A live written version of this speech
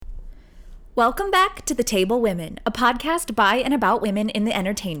Welcome back to The Table Women, a podcast by and about women in the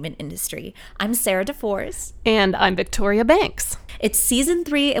entertainment industry. I'm Sarah DeForest. And I'm Victoria Banks. It's season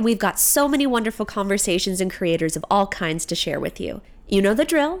 3, and we've got so many wonderful conversations and creators of all kinds to share with you. You know the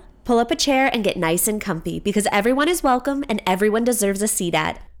drill. Pull up a chair and get nice and comfy, because everyone is welcome and everyone deserves a seat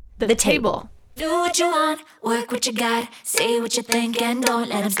at The table. Do what you want, work what you got, say what you think, and don't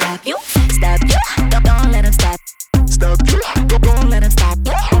let them stop you. Stop you, don't let them stop. Stop you, don't let them stop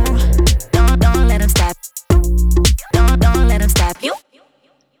you. Don't let them stop. Don't let them stop you.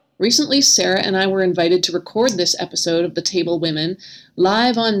 Recently, Sarah and I were invited to record this episode of The Table Women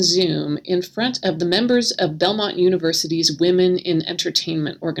live on Zoom in front of the members of Belmont University's Women in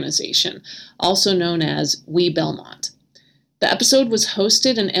Entertainment organization, also known as We Belmont. The episode was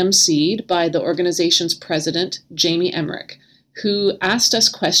hosted and emceed by the organization's president, Jamie Emmerich, who asked us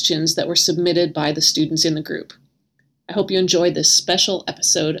questions that were submitted by the students in the group. I hope you enjoyed this special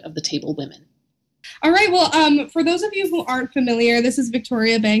episode of The Table Women. All right, well, for those of you who aren't familiar, this is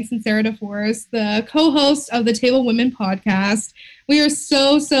Victoria Banks and Sarah DeForest, the co-hosts of the Table Women podcast. We are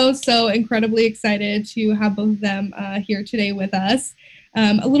so incredibly excited to have both of them here today with us.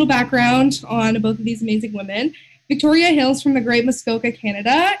 A little background on both of these amazing women. Victoria hails from the Great Muskoka,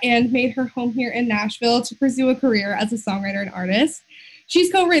 Canada, and made her home here in Nashville to pursue a career as a songwriter and artist.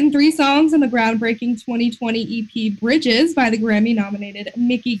 She's co-written 3 songs on the groundbreaking 2020 EP Bridges by the Grammy-nominated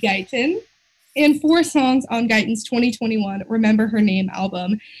Mickey Guyton, and 4 songs on Guyton's 2021 Remember Her Name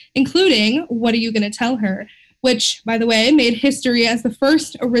album, including What Are You Gonna Tell Her, which, by the way, made history as the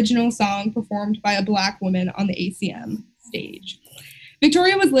first original song performed by a Black woman on the ACM stage.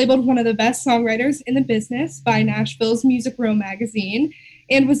 Victoria was labeled one of the best songwriters in the business by Nashville's Music Row magazine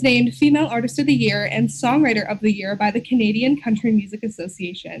and was named Female Artist of the Year and Songwriter of the Year by the Canadian Country Music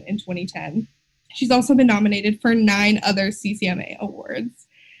Association in 2010. She's also been nominated for 9 other CCMA awards.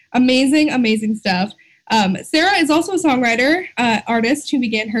 Amazing stuff. Sarah is also a songwriter, artist who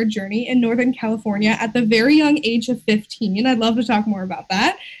began her journey in Northern California at the very young age of 15. I'd love to talk more about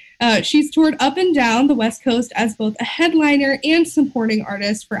that. She's toured up and down the West Coast as both a headliner and supporting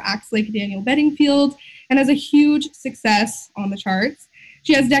artist for acts like Daniel Bedingfield, and has a huge success on the charts.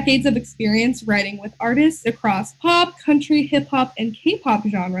 She has decades of experience writing with artists across pop, country, hip-hop, and K-pop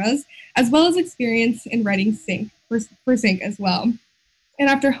genres, as well as experience in writing sync for sync as well. And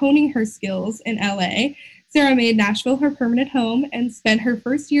after honing her skills in LA, Sarah made Nashville her permanent home and spent her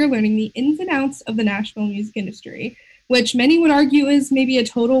first year learning the ins and outs of the Nashville music industry, which many would argue is maybe a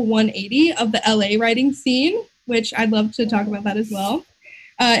total 180 of the LA writing scene, which I'd love to talk about that as well.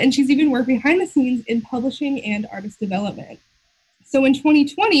 And she's even worked behind the scenes in publishing and artist development. So in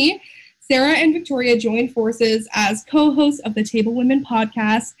 2020, Sarah and Victoria joined forces as co-hosts of the Table Women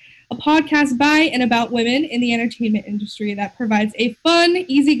podcast, a podcast by and about women in the entertainment industry that provides a fun,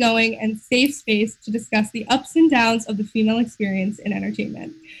 easygoing, and safe space to discuss the ups and downs of the female experience in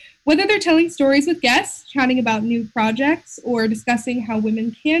entertainment. Whether they're telling stories with guests, chatting about new projects, or discussing how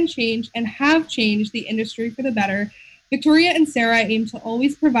women can change and have changed the industry for the better, Victoria and Sarah aim to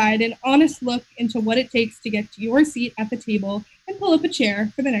always provide an honest look into what it takes to get to your seat at the table and pull up a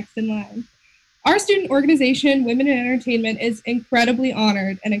chair for the next in line. Our student organization, Women in Entertainment, is incredibly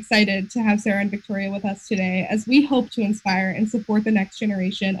honored and excited to have Sarah and Victoria with us today, as we hope to inspire and support the next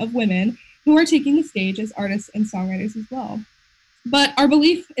generation of women who are taking the stage as artists and songwriters as well. But our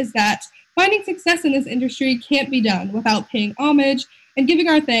belief is that finding success in this industry can't be done without paying homage and giving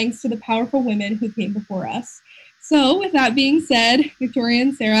our thanks to the powerful women who came before us. So with that being said, Victoria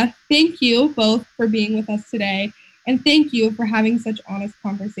and Sarah, thank you both for being with us today, and thank you for having such honest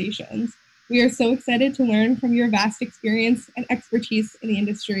conversations. We are so excited to learn from your vast experience and expertise in the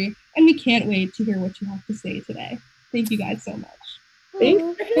industry, and we can't wait to hear what you have to say today. Thank you guys so much. Thank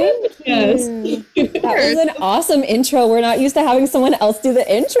you. That was an awesome intro. We're not used to having someone else do the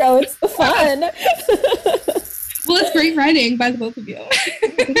intro. It's fun. Well, it's great writing by the both of you.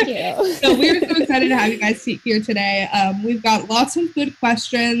 Thank you. So we're so excited to have you guys here today. We've got lots of good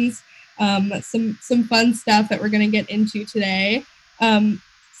questions, some fun stuff that we're going to get into today.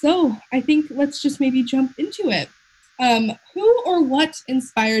 So I think let's just maybe jump into it. Who or what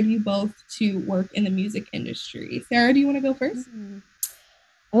inspired you both to work in the music industry? Sarah, do you want to go first?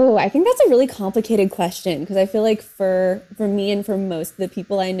 Oh, I think that's a really complicated question, because I feel like for me and for most of the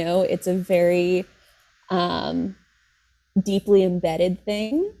people I know, it's a very deeply embedded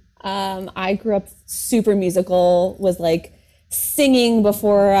thing. I grew up super musical, was like singing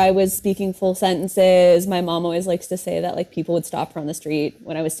before I was speaking full sentences. My mom always likes to say that like people would stop her on the street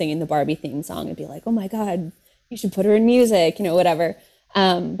when I was singing the Barbie theme song and be like, oh my God, you should put her in music, whatever.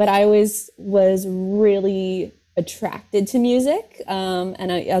 But I always was really attracted to music.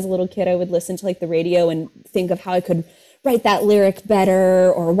 And as a little kid, I would listen to like the radio and think of how I could write that lyric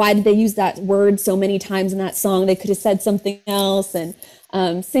better, or why did they use that word so many times in that song? They could have said something else, and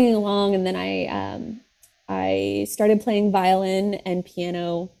singing along. And then I started playing violin and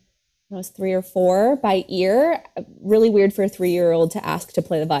piano when I was 3 or 4 by ear. Really weird for a 3-year-old to ask to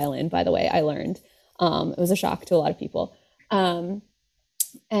play the violin, by the way, I learned. It was a shock to a lot of people. And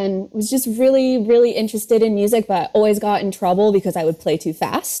was just really, really interested in music, but I always got in trouble because I would play too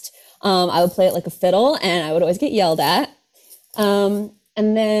fast. I would play it like a fiddle, and I would always get yelled at. And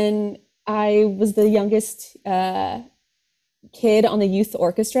then I was the youngest kid on the youth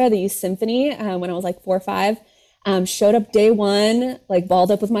orchestra, the youth symphony, when I was like 4 or 5. Showed up day one, like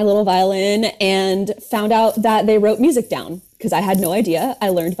balled up with my little violin, and found out that they wrote music down because I had no idea. I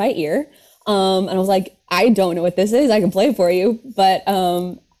learned by ear. And I was like, I don't know what this is. I can play for you. But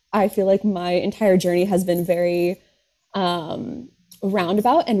I feel like my entire journey has been very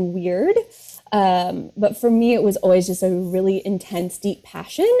roundabout and weird. But for me, it was always just a really intense, deep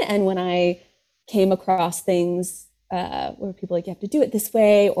passion. And when I came across things where people like, you have to do it this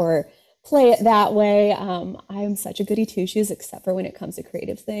way or play it that way, I'm such a goody two-shoes, except for when it comes to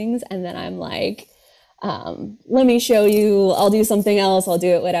creative things. And then I'm like, let me show you, I'll do something else, I'll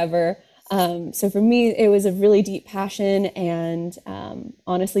do it, whatever. So for me, it was a really deep passion, and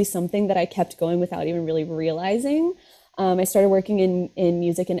honestly, something that I kept going without even really realizing. I started working in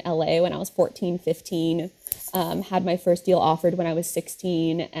music in LA when I was 14, 15, had my first deal offered when I was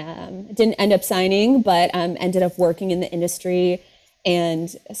 16. Didn't end up signing, but ended up working in the industry,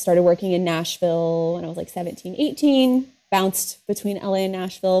 and started working in Nashville when I was like 17, 18, bounced between LA and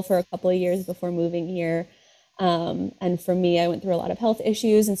Nashville for a couple of years before moving here. And for me, I went through a lot of health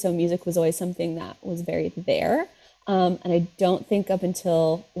issues, and so music was always something that was very there. And I don't think up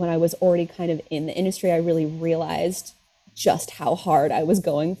until when I was already kind of in the industry, I really realized just how hard I was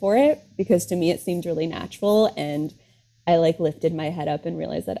going for it, because to me, it seemed really natural. And I like lifted my head up and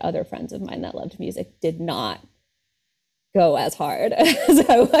realized that other friends of mine that loved music did not go as hard as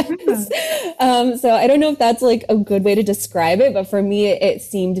I was. So I don't know if that's like a good way to describe it, but for me, it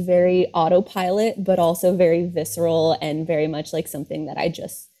seemed very autopilot, but also very visceral and very much like something that I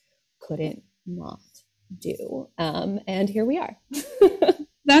just couldn't not do. And here we are.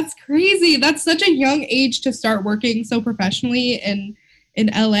 That's crazy. That's such a young age to start working so professionally in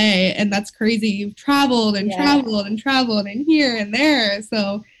LA. And that's crazy. You've traveled and traveled and traveled and here and there.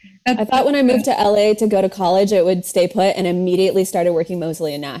 So I thought when I moved to LA to go to college, it would stay put, and immediately started working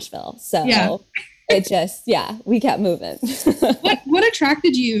mostly in Nashville. So it just, we kept moving. What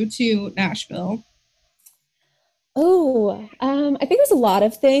attracted you to Nashville? Oh, I think it was a lot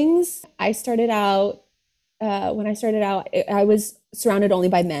of things. I started out, when I started out, I was surrounded only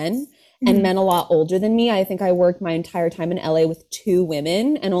by men, and men a lot older than me. I think I worked my entire time in LA with 2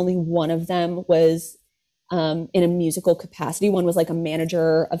 women, and only one of them was in a musical capacity. One was like a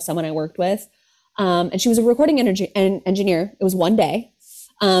manager of someone I worked with. And she was a recording engineer. It was one day.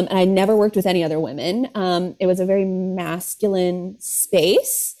 And I never worked with any other women. It was a very masculine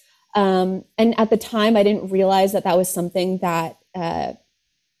space. And at the time, I didn't realize that that was something that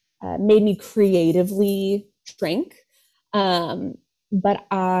made me creatively shrink. But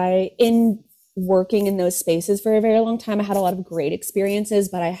in working in those spaces for a very long time, I had a lot of great experiences,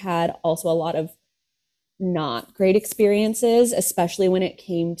 but I had also a lot of not great experiences, especially when it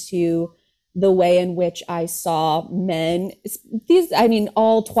came to the way in which I saw men,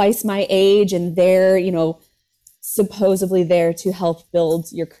 all twice my age, and they're, supposedly there to help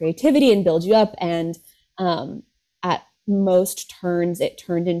build your creativity and build you up. And at most turns, it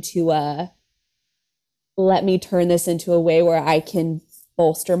turned into let me turn this into a way where I can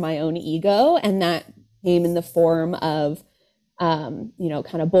bolster my own ego. And that came in the form of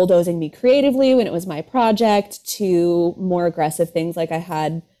kind of bulldozing me creatively when it was my project, to more aggressive things. Like I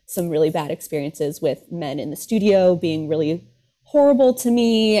had some really bad experiences with men in the studio being really horrible to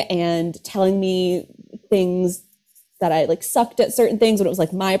me and telling me things that I like sucked at certain things when it was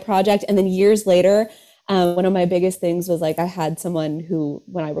like my project. And then years later, one of my biggest things was like, I had someone who,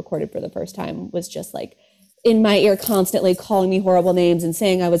 when I recorded for the first time, was just like in my ear constantly calling me horrible names and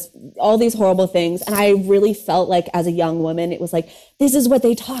saying I was all these horrible things. And I really felt like as a young woman, it was like, this is what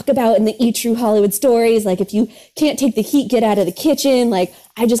they talk about in the E! True Hollywood stories. Like, if you can't take the heat, get out of the kitchen. Like,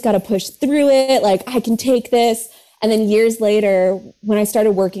 I just got to push through it. Like, I can take this. And then years later, when I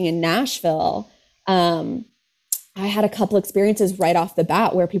started working in Nashville, I had a couple experiences right off the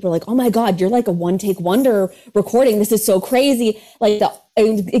bat where people were like, oh my God, you're like a one-take wonder recording. This is so crazy. Like the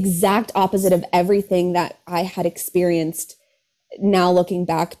exact opposite of everything that I had experienced. Now looking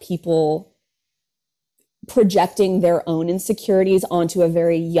back, people projecting their own insecurities onto a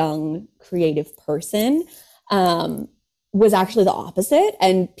very young creative person was actually the opposite.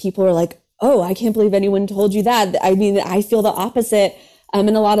 And people were like, oh, I can't believe anyone told you that. I mean, I feel the opposite. And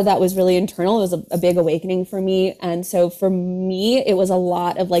a lot of that was really internal. It was a big awakening for me. And so for me, it was a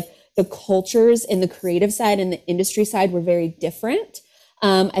lot of like the cultures in the creative side and the industry side were very different.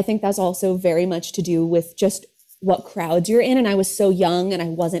 I think that's also very much to do with just what crowds you're in. And I was so young and I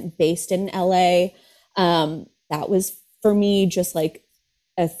wasn't based in LA. That was for me just like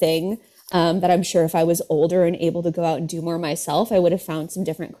a thing that I'm sure if I was older and able to go out and do more myself, I would have found some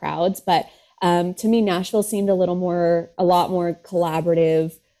different crowds. But to me, Nashville seemed a lot more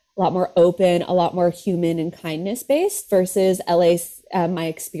collaborative, a lot more open, a lot more human and kindness based versus LA. My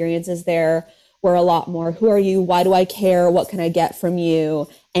experiences there were a lot more, who are you? Why do I care? What can I get from you?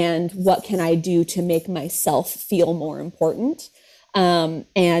 And what can I do to make myself feel more important?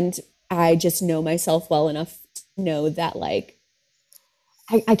 And I just know myself well enough to know that like,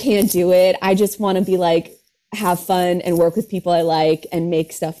 I can't do it. I just want to be like, have fun and work with people I like and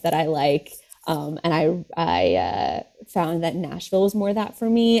make stuff that I like. And I found that Nashville was more that for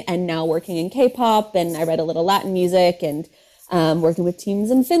me. And now working in K-pop, and I read a little Latin music, and working with teams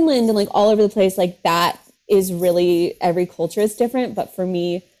in Finland and like all over the place, like that is really, every culture is different. But for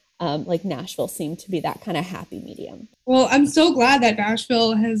me, like Nashville seemed to be that kind of happy medium. Well, I'm so glad that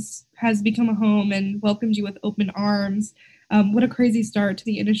Nashville has become a home and welcomed you with open arms. What a crazy start to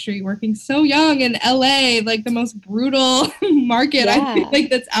the industry, working so young in LA, like the most brutal market I feel like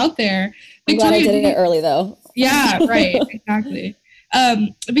that's out there. I'm glad I did it early though. Yeah, right, exactly.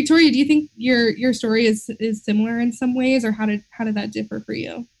 Victoria, do you think your story is similar in some ways, or how did that differ for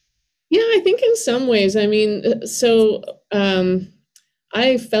you? Yeah, I think in some ways. I mean, so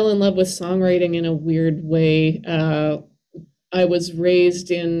I fell in love with songwriting in a weird way. I was raised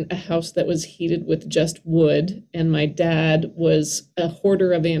in a house that was heated with just wood, and my dad was a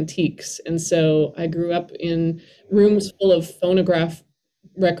hoarder of antiques. And so I grew up in rooms full of phonograph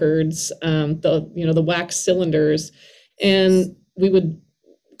records, the wax cylinders, and we would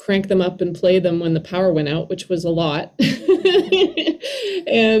crank them up and play them when the power went out, which was a lot.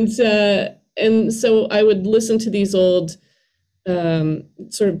 And so I would listen to these old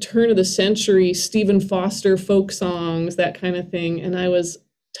sort of turn of the century Stephen Foster folk songs, that kind of thing, and I was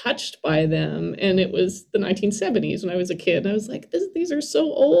touched by them. And it was the 1970s when I was a kid, and I was like, these are so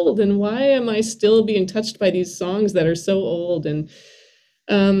old, and why am I still being touched by these songs that are so old? And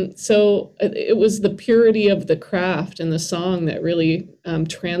so it was the purity of the craft and the song that really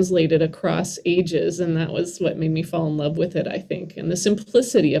translated across ages, and that was what made me fall in love with it, I think, and the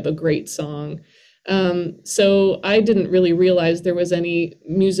simplicity of a great song. So I didn't really realize there was any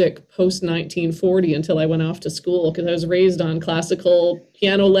music post 1940 until I went off to school, because I was raised on classical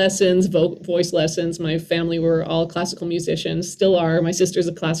piano lessons, voice lessons. My family were all classical musicians, still are. My sister's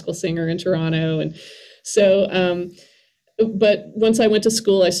a classical singer in Toronto. And so, but once I went to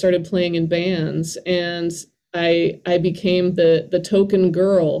school, I started playing in bands, and I became the token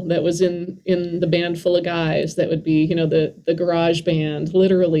girl that was in the band full of guys that would be, the garage band,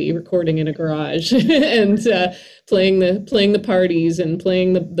 literally recording in a garage and playing the parties and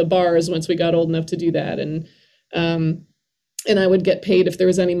playing the bars once we got old enough to do that. And I would get paid if there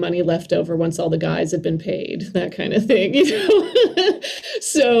was any money left over once all the guys had been paid, that kind of thing,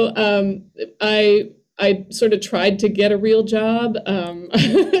 So I sort of tried to get a real job,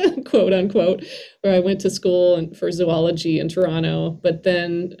 quote unquote, where I went to school for zoology in Toronto. But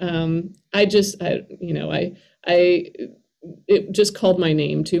then it just called my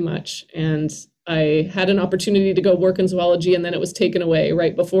name too much. And I had an opportunity to go work in zoology, and then it was taken away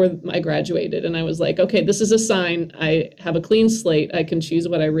right before I graduated. And I was like, okay, this is a sign. I have a clean slate. I can choose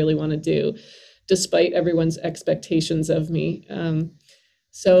what I really want to do, despite everyone's expectations of me.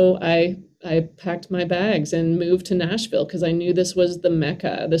 So I packed my bags and moved to Nashville, because I knew this was the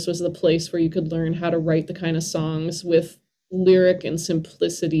Mecca. This was the place where you could learn how to write the kind of songs with lyric and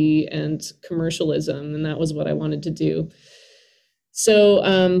simplicity and commercialism. And that was what I wanted to do. So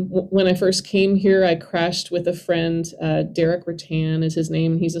when I first came here, I crashed with a friend. Derek Rattan is his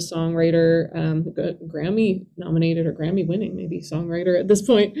name. He's a songwriter, Grammy nominated or Grammy winning, maybe songwriter at this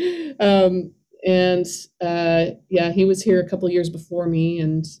point. He was here a couple years before me,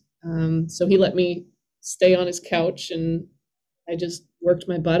 and so he let me stay on his couch, and I just worked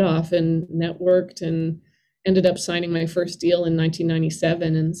my butt off and networked and ended up signing my first deal in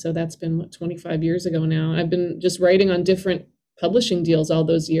 1997. And so that's been 25 years ago now. I've been just writing on different publishing deals all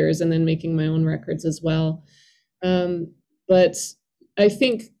those years, and then making my own records as well. But I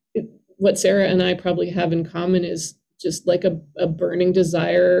think what Sarah and I probably have in common is just like a burning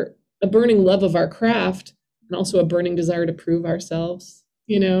desire a burning love of our craft and also a burning desire to prove ourselves.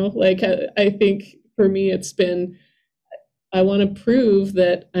 Like I think for me, it's been, I want to prove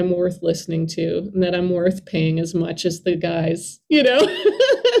that I'm worth listening to and that I'm worth paying as much as the guys,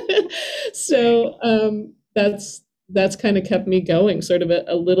 So that's kind of kept me going, sort of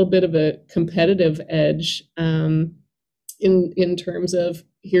a little bit of a competitive edge in terms of,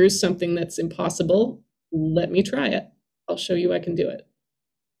 here's something that's impossible. Let me try it. I'll show you I can do it.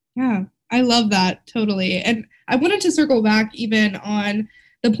 Yeah, I love that. Totally. And I wanted to circle back even on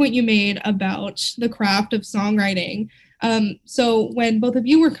the point you made about the craft of songwriting. So when both of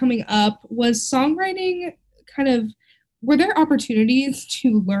you were coming up, was songwriting were there opportunities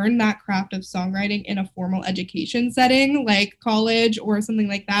to learn that craft of songwriting in a formal education setting, like college or something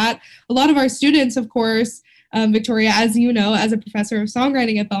like that? A lot of our students, of course, Victoria, as you know, as a professor of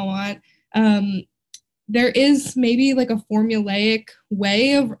songwriting at Belmont, there is maybe like a formulaic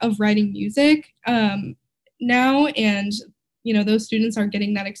way of writing music now, and those students are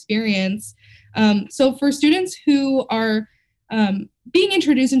getting that experience. So for students who are being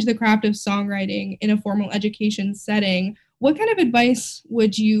introduced into the craft of songwriting in a formal education setting, what kind of advice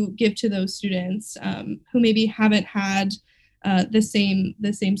would you give to those students who maybe haven't had the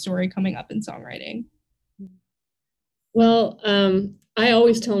same story coming up in songwriting? Well, I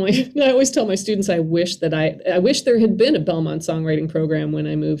always tell my students I wish there had been a Belmont songwriting program when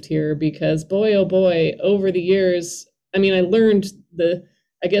I moved here, because boy, oh boy, over the years, I learned the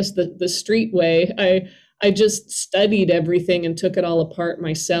street way. I just studied everything and took it all apart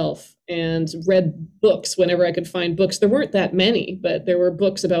myself and read books whenever I could find books. There weren't that many, but there were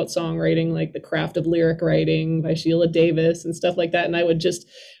books about songwriting, like The Craft of Lyric Writing by Sheila Davis and stuff like that. And I would just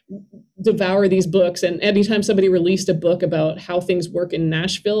devour these books. And anytime somebody released a book about how things work in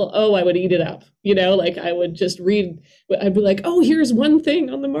Nashville, I would eat it up. Like I would just read, I'd be like, oh, here's one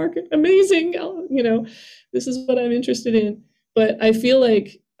thing on the market. Amazing. This is what I'm interested in. But I feel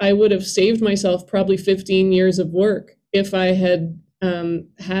like I would have saved myself probably 15 years of work if I had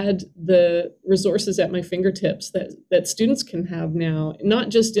had the resources at my fingertips that students can have now, not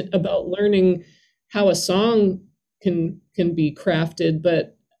just about learning how a song can be crafted,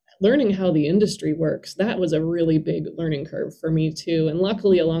 but learning how the industry works. That was a really big learning curve for me too. And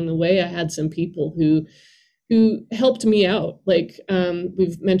luckily along the way, I had some people who helped me out. Like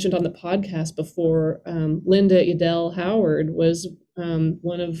we've mentioned on the podcast before, Linda Edel Howard was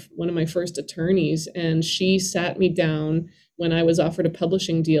one of my first attorneys, and she sat me down when I was offered a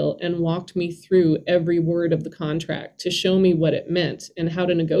publishing deal and walked me through every word of the contract to show me what it meant and how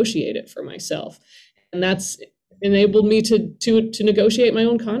to negotiate it for myself. And that's enabled me to negotiate my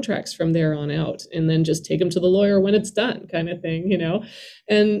own contracts from there on out, and then just take them to the lawyer when it's done, kind of thing,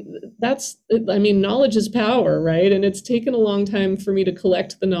 And that's, knowledge is power, right? And it's taken a long time for me to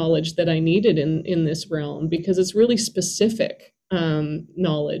collect the knowledge that I needed in this realm, because it's really specific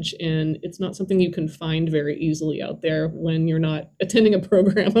knowledge, and it's not something you can find very easily out there when you're not attending a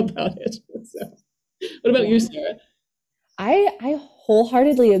program about it. So, what about you, Sarah? I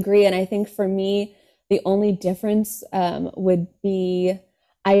wholeheartedly agree, and I think for me, the only difference would be,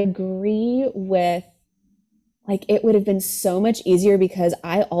 I agree with, like, it would have been so much easier because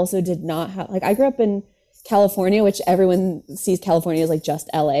I also did not have, like, I grew up in California, which everyone sees California as like just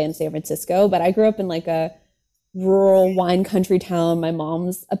LA and San Francisco, but I grew up in like a rural wine country town. My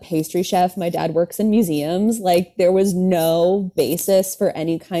mom's a pastry chef. My dad works in museums. Like, there was no basis for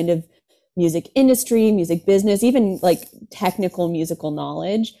any kind of music industry, music business, even like technical musical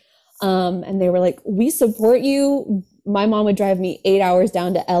knowledge. And they were like, we support you. My mom would drive me 8 hours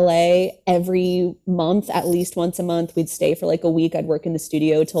down to LA every month, at least once a month. We'd stay for like a week. I'd work in the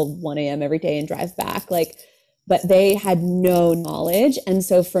studio till 1 a.m. every day and drive back. Like, but they had no knowledge. And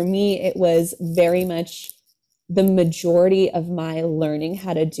so for me, it was very much the majority of my learning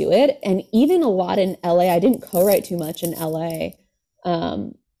how to do it. And even a lot in LA, I didn't co-write too much in LA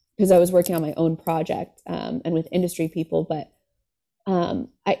because I was working on my own project and with industry people, but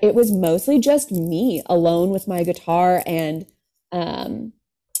it was mostly just me alone with my guitar, and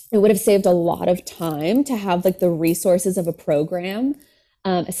it would have saved a lot of time to have like the resources of a program,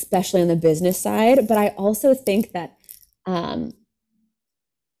 especially on the business side. But I also think that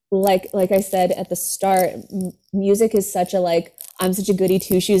like I said at the start, music is such a, like, I'm such a goody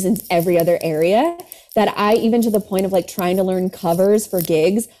two shoes in every other area that I, even to the point of like trying to learn covers for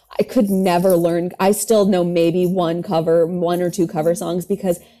gigs, I could never learn. I still know maybe one or two cover songs,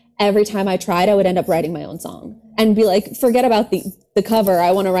 because every time I tried, I would end up writing my own song and be like, forget about the cover.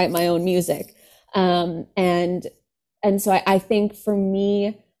 I want to write my own music. And so I think for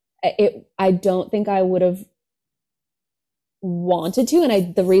me, I don't think I would have wanted to.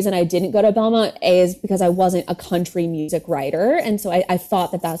 And the reason I didn't go to Belmont is because I wasn't a country music writer. And so I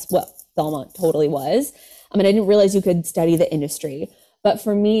thought that that's what Belmont totally was. I mean, I didn't realize you could study the industry. But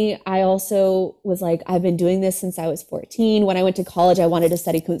for me, I also was like, I've been doing this since I was 14. When I went to college, I wanted to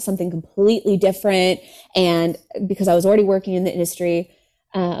study something completely different. And because I was already working in the industry.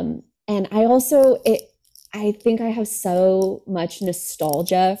 And I think I have so much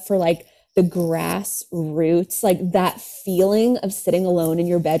nostalgia for like the grassroots, like that feeling of sitting alone in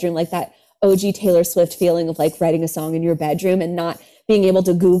your bedroom, like that OG Taylor Swift feeling of like writing a song in your bedroom and not being able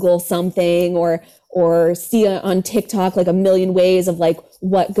to Google something or see on TikTok like a million ways of like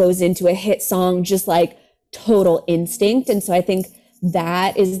what goes into a hit song, just like total instinct. And so I think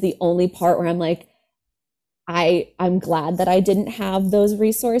that is the only part where I'm like, I'm glad that I didn't have those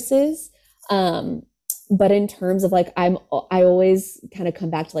resources. But in terms of like, I always kind of come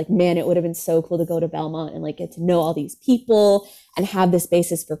back to like, man, it would have been so cool to go to Belmont and like get to know all these people and have this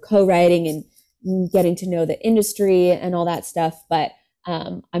basis for co-writing and getting to know the industry and all that stuff. But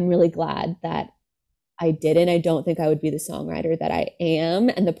I'm really glad that I didn't. I don't think I would be the songwriter that I am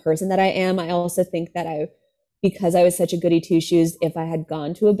and the person that I am. I also think that because I was such a goody two shoes, if I had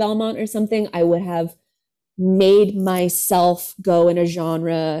gone to a Belmont or something, I would have made myself go in a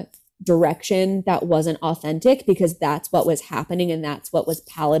genre direction that wasn't authentic, because that's what was happening and that's what was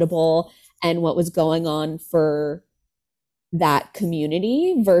palatable and what was going on for that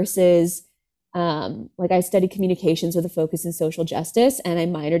community versus like I studied communications with a focus in social justice and I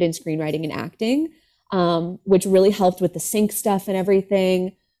minored in screenwriting and acting, which really helped with the sync stuff and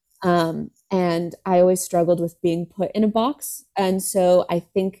everything. And I always struggled with being put in a box. And so I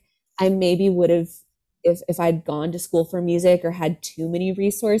think I maybe would have, if I'd gone to school for music or had too many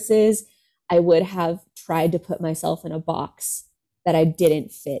resources, I would have tried to put myself in a box that I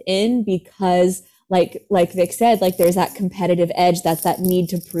didn't fit in, because like Vic said, like there's that competitive edge, that's that need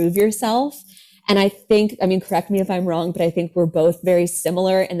to prove yourself. And I think, I mean, correct me if I'm wrong, but I think we're both very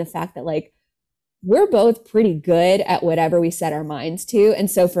similar in the fact that like we're both pretty good at whatever we set our minds to. And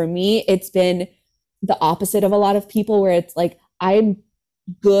so for me, it's been the opposite of a lot of people where it's like, I'm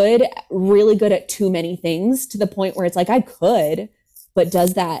really good at too many things to the point where it's like, I could, but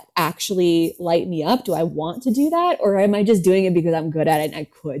does that actually light me up? Do I want to do that? Or am I just doing it because I'm good at it and I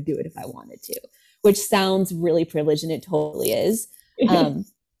could do it if I wanted to, which sounds really privileged and it totally is.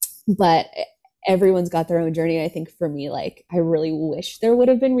 But everyone's got their own journey. I think for me, like, I really wish there would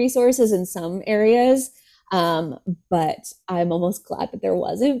have been resources in some areas. But I'm almost glad that there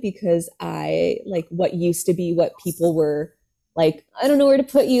wasn't, because I like what used to be what people were like, I don't know where to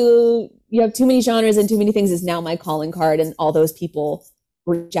put you. You have too many genres and too many things is now my calling card. And all those people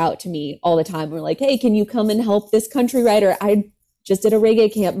reach out to me all the time. We're like, hey, can you come and help this country writer? I just did a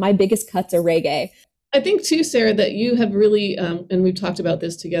reggae camp. My biggest cuts are reggae. I think too, Sarah, that you have really, and we've talked about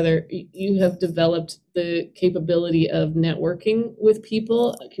this together, you have developed the capability of networking with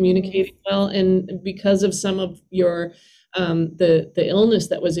people, communicating well. And because of some of your the illness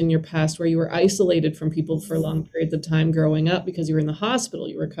that was in your past, where you were isolated from people for long periods of time growing up because you were in the hospital,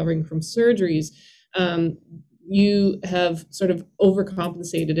 you were recovering from surgeries, you have sort of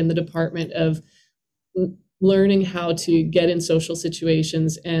overcompensated in the department of learning how to get in social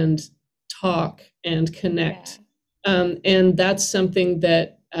situations and talk and connect. And that's something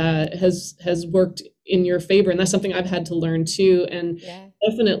that has worked in your favor. And that's something I've had to learn too. And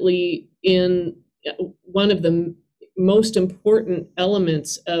definitely in one of the most important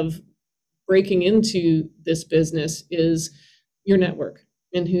elements of breaking into this business is your network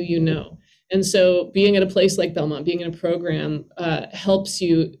and who you know. And so being at a place like Belmont, being in a program helps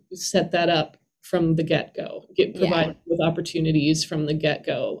you set that up from the get-go, provide with opportunities from the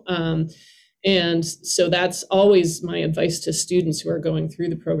get-go. And so that's always my advice to students who are going through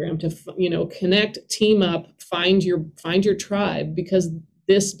the program, to, connect, team up, find your tribe, because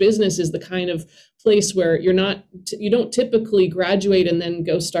this business is the kind of place where you don't typically graduate and then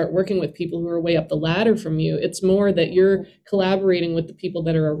go start working with people who are way up the ladder from you. It's more that you're collaborating with the people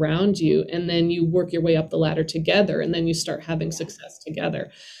that are around you, and then you work your way up the ladder together, and then you start having success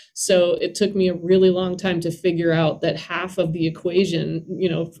together. So it took me a really long time to figure out that half of the equation,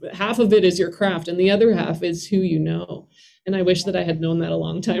 half of it is your craft and the other half is who you know. And I wish that I had known that a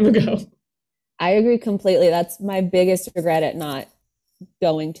long time ago. I agree completely. That's my biggest regret at not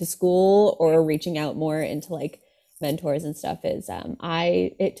going to school or reaching out more into like mentors and stuff is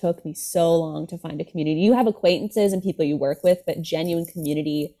it took me so long to find a community. You have acquaintances and people you work with, but genuine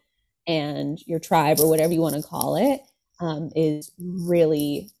community and your tribe, or whatever you want to call it, is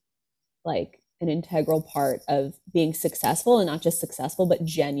really like an integral part of being successful, and not just successful, but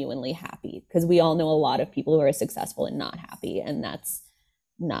genuinely happy. Because we all know a lot of people who are successful and not happy, and that's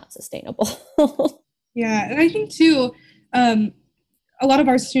not sustainable. Yeah, and I think too, a lot of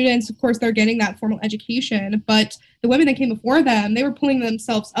our students, of course, they're getting that formal education, but the women that came before them, they were pulling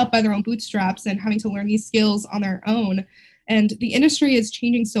themselves up by their own bootstraps and having to learn these skills on their own. And the industry is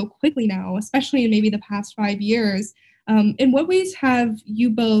changing so quickly now, especially in maybe the past 5 years. In what ways have you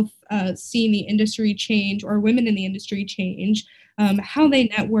both seen the industry change, or women in the industry change, how they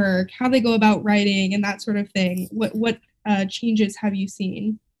network, how they go about writing, and that sort of thing? What changes have you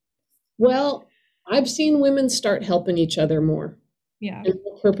seen? Well, I've seen women start helping each other more. Yeah. And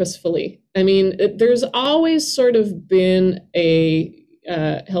more purposefully. I mean, there's always sort of been a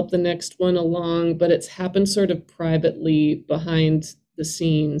help the next one along, but it's happened sort of privately behind the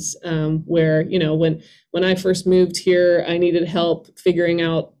scenes, where, you know, when I first moved here, I needed help figuring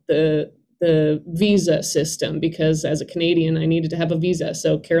out the visa system, because as a Canadian, I needed to have a visa.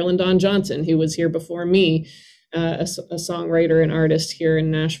 So Carolyn Dawn Johnson, who was here before me, a songwriter and artist here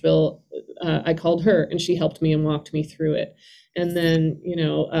in Nashville, I called her and she helped me and walked me through it. And then, you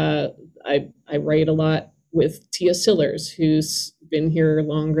know, I write a lot with Tia Sillers, who's been here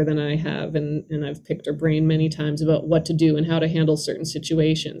longer than I have, and I've picked her brain many times about what to do and how to handle certain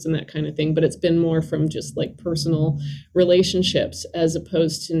situations and that kind of thing. But it's been more from just like personal relationships, as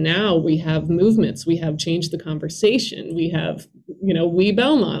opposed to now we have movements, we have changed the conversation, we have, you know, We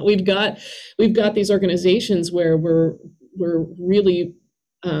Belmont, we've got these organizations where we're really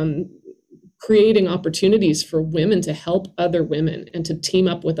creating opportunities for women to help other women and to team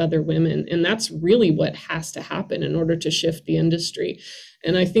up with other women. And that's really what has to happen in order to shift the industry.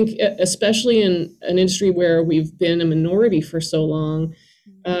 And I think, especially in an industry where we've been a minority for so long,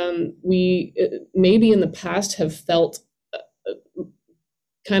 we maybe in the past have felt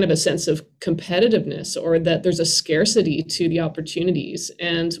kind of a sense of competitiveness, or that there's a scarcity to the opportunities.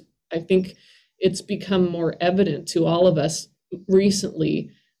 And I think it's become more evident to all of us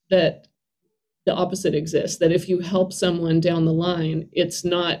recently that the opposite exists, that if you help someone down the line, it's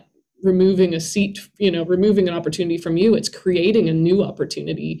not removing a seat, you know, removing an opportunity from you, it's creating a new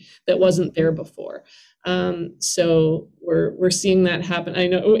opportunity that wasn't there before. So we're seeing that happen. I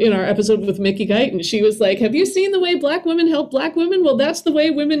know in our episode with Mickey Guyton, she was like, have you seen the way Black women help Black women? Well, that's the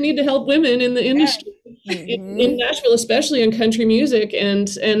way women need to help women in the industry, in Nashville, especially in country music. And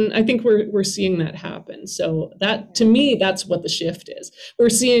I think we're seeing that happen. So that, to me, that's what the shift is. We're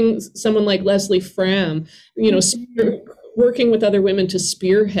seeing someone like Leslie Fram, you know, working with other women to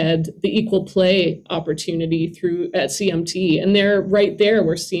spearhead the equal play opportunity at CMT. And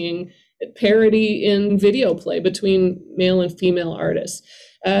we're seeing parity in video play between male and female artists.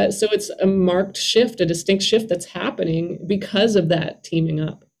 So it's a marked shift, a distinct shift that's happening because of that teaming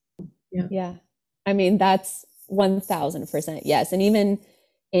up. Yeah. I mean, that's 1000% yes. And even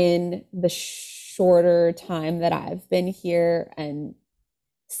in the shorter time that I've been here and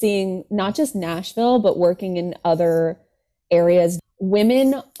seeing not just Nashville, but working in other areas,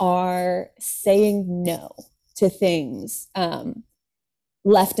 women are saying no to things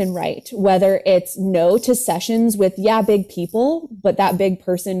left and right, whether it's no to sessions with, big people, but that big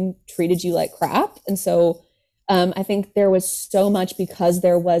person treated you like crap. And so I think there was so much because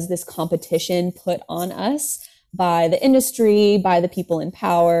there was this competition put on us by the industry, by the people in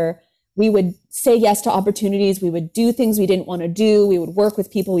power. We would say yes to opportunities. We would do things we didn't want to do. We would work with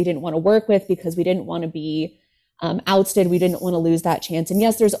people we didn't want to work with because we didn't want to be ousted. We didn't want to lose that chance. And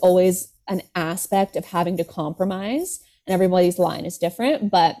yes, there's always an aspect of having to compromise, and everybody's line is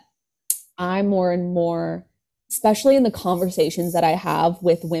different. But I more and more, especially in the conversations that I have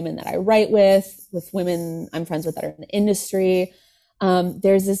with women that I write with women I'm friends with that are in the industry,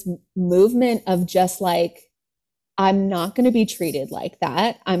 there's this movement of just like, I'm not going to be treated like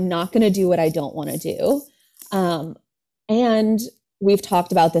that. I'm not going to do what I don't want to do. And we've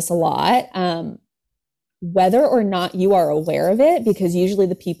talked about this a lot. Whether or not you are aware of it, because usually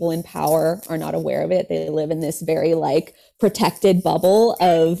the people in power are not aware of it. They live in this very like protected bubble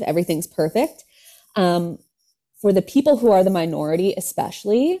of everything's perfect. For the people who are the minority,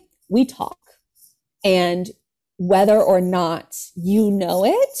 especially, we talk. And whether or not you know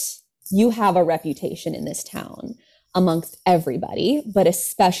it, you have a reputation in this town amongst everybody, but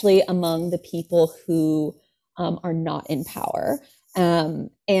especially among the people who are not in power.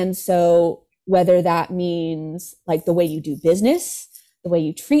 And so whether that means like the way you do business, the way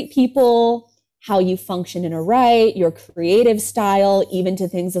you treat people, how you function in a write, your creative style, even to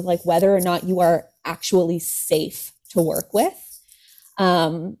things of like whether or not you are actually safe to work with,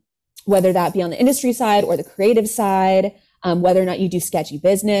 whether that be on the industry side or the creative side, whether or not you do sketchy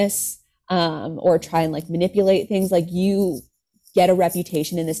business. or try and like manipulate things. Like you get a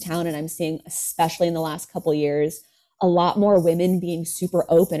reputation in this town, and I'm seeing, especially in the last couple of years, a lot more women being super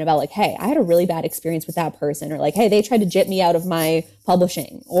open about like, hey, I had a really bad experience with that person, or like, hey, they tried to jip me out of my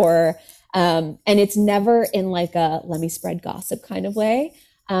publishing, or and it's never in like a let me spread gossip kind of way.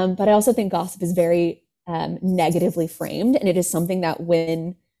 But I also think gossip is very negatively framed, and it is something that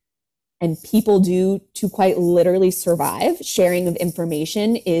women and people do to quite literally survive. Sharing of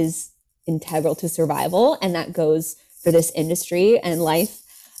information is integral to survival, and that goes for this industry and life.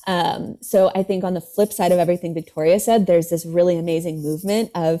 So I think on the flip side of everything Victoria said, there's this really amazing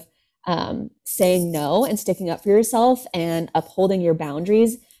movement of saying no and sticking up for yourself and upholding your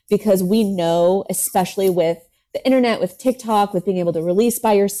boundaries, because we know, especially with the internet, with TikTok, with being able to release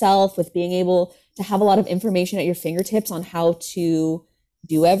by yourself, with being able to have a lot of information at your fingertips on how to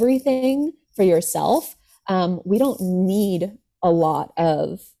do everything for yourself, we don't need a lot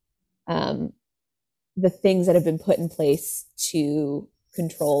of the things that have been put in place to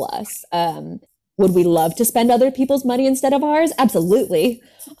control us. Would we love to spend other people's money instead of ours? Absolutely.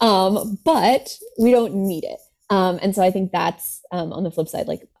 But we don't need it. And so I think that's on the flip side,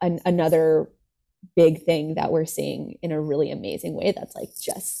 like another big thing that we're seeing in a really amazing way that's like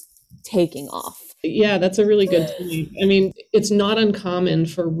just taking off. Yeah, that's a really good point. I mean, it's not uncommon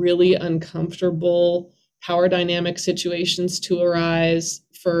for really uncomfortable power dynamic situations to arise,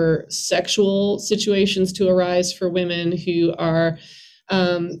 for sexual situations to arise for women who are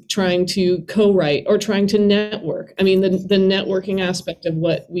trying to co-write or trying to network. I mean, the networking aspect of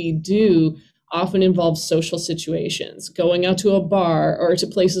what we do often involves social situations, going out to a bar or to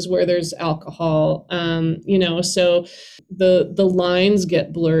places where there's alcohol, so the lines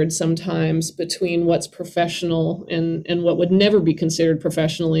get blurred sometimes between what's professional and what would never be considered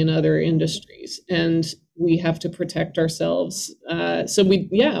professional in other industries. And we have to protect ourselves. So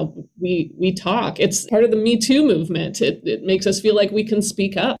we talk. It's part of the Me Too movement. It makes us feel like we can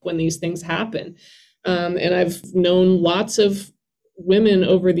speak up when these things happen. And I've known lots of women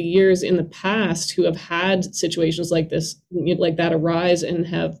over the years in the past who have had situations like this, like that arise, and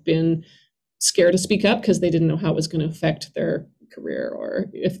have been scared to speak up because they didn't know how it was going to affect their career or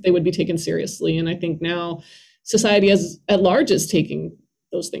if they would be taken seriously. And I think now society at large is taking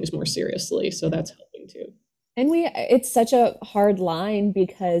those things more seriously. So that's helping too. And it's such a hard line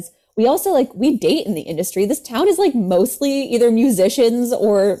because we also we date in the industry. This town is like mostly either musicians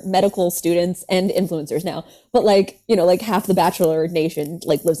or medical students and influencers now. But half the Bachelor Nation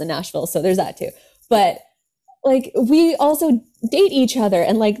lives in Nashville. So there's that too. But we also date each other,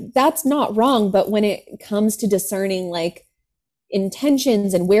 and that's not wrong. But when it comes to discerning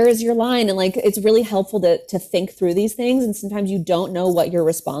intentions and where is your line, and it's really helpful to think through these things. And sometimes you don't know what your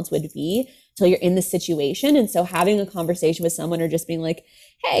response would be till you're in the situation. And so having a conversation with someone, or just being like,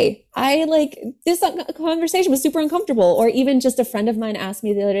 hey, this conversation was super uncomfortable. Or even just a friend of mine asked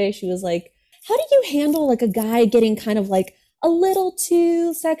me the other day, she was like, how do you handle a guy getting kind of a little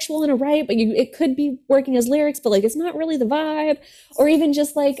too sexual in a right, but it could be working as lyrics, but it's not really the vibe. Or even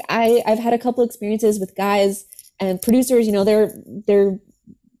just I've had a couple experiences with guys and producers, their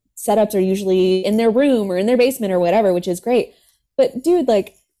setups are usually in their room or in their basement or whatever, which is great. But dude,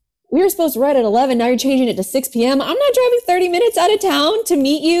 we were supposed to write at 11. Now you're changing it to 6 p.m. I'm not driving 30 minutes out of town to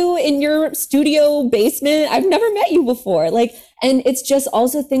meet you in your studio basement. I've never met you before. And it's just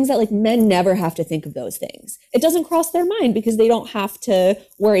also things that men never have to think of those things. It doesn't cross their mind because they don't have to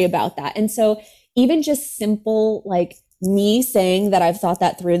worry about that. And so even just simple, me saying that I've thought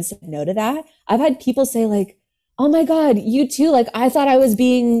that through and said no to that. I've had people say oh my God, you too. I thought I was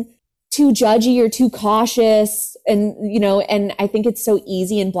being too judgy or too cautious. And, and I think it's so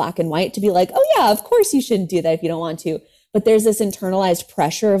easy in black and white to be oh yeah, of course you shouldn't do that if you don't want to. But there's this internalized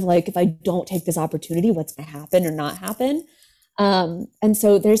pressure of if I don't take this opportunity, what's going to happen or not happen? And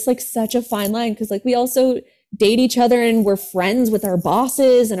so there's such a fine line, because we also date each other and we're friends with our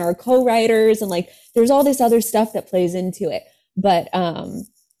bosses and our co-writers, and there's all this other stuff that plays into it. But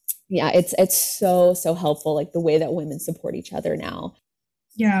yeah, it's so helpful, the way that women support each other now.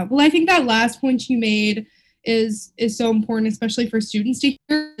 Yeah, well, I think that last point you made is so important, especially for students to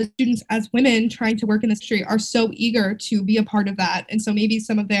hear. Students as women trying to work in this industry are so eager to be a part of that. And so maybe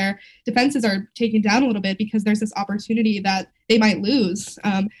some of their defenses are taken down a little bit because there's this opportunity that they might lose.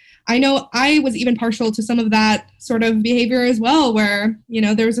 I know I was even partial to some of that sort of behavior as well, where,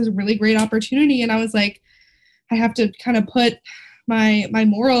 there was this really great opportunity and I was I have to kind of put my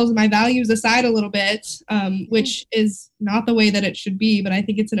morals, my values aside a little bit, which is not the way that it should be. But I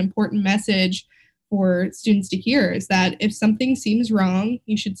think it's an important message for students to hear, is that if something seems wrong,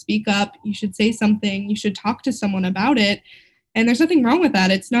 you should speak up, you should say something, you should talk to someone about it. And there's nothing wrong with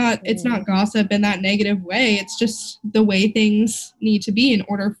that. It's not gossip in that negative way. It's just the way things need to be in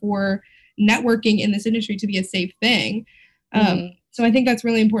order for networking in this industry to be a safe thing. So I think that's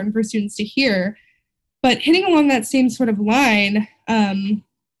really important for students to hear. But hitting along that same sort of line,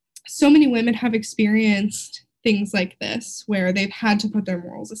 so many women have experienced things like this where they've had to put their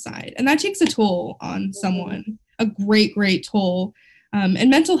morals aside. And that takes a toll on someone, a great, great toll. And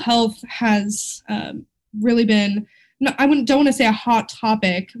mental health has really been, don't want to say a hot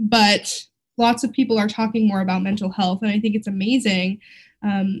topic, but lots of people are talking more about mental health. And I think it's amazing.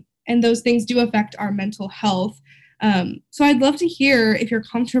 And those things do affect our mental health. So I'd love to hear, if you're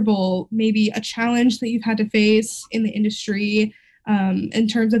comfortable, maybe a challenge that you've had to face in the industry in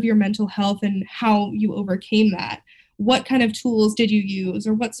terms of your mental health and how you overcame that. What kind of tools did you use,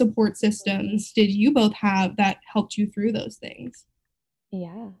 or what support systems did you both have that helped you through those things?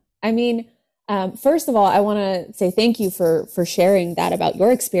 Yeah. I mean, first of all, I want to say thank you for sharing that about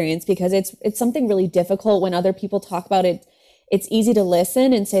your experience, because it's something really difficult when other people talk about it. It's easy to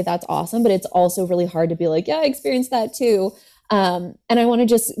listen and say that's awesome, but it's also really hard to be like, yeah, I experienced that too. And I want to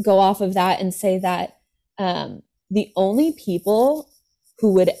just go off of that and say that the only people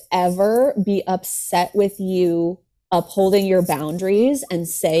who would ever be upset with you upholding your boundaries and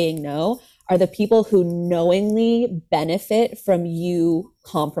saying no are the people who knowingly benefit from you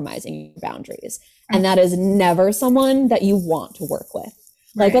compromising your boundaries. And that is never someone that you want to work with.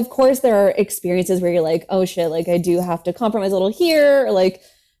 Like, of course, there are experiences where you're like, oh shit, like I do have to compromise a little here. Or like,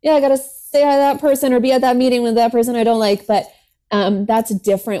 yeah, I got to say hi to that person or be at that meeting with that person I don't like. But that's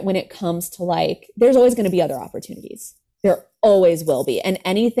different when it comes to like, there's always going to be other opportunities. There always will be. And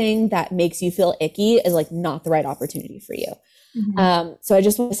anything that makes you feel icky is like not the right opportunity for you. So I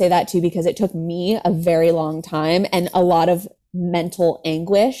just want to say that too, because it took me a very long time and a lot of mental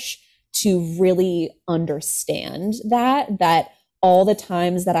anguish to really understand that all the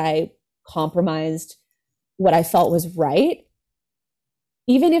times that I compromised what I felt was right,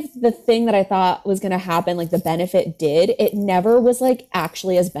 even if the thing that I thought was going to happen, like the benefit did, it never was like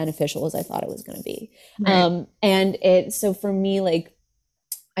actually as beneficial as I thought it was going to be. So for me, like,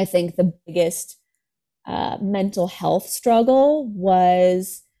 I think the biggest mental health struggle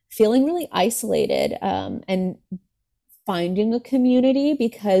was feeling really isolated and finding a community,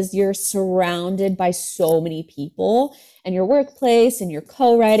 because you're surrounded by so many people and your workplace and your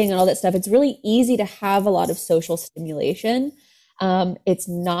co-writing and all that stuff. It's really easy to have a lot of social stimulation. It's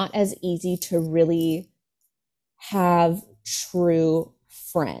not as easy to really have true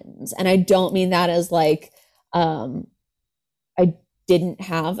friends. And I don't mean that as like, I didn't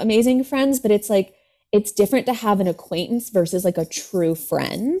have amazing friends, but it's like, it's different to have an acquaintance versus like a true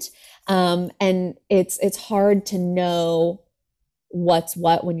friend. And it's hard to know what's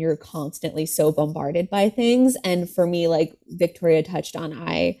what when you're constantly so bombarded by things. And for me, like Victoria touched on,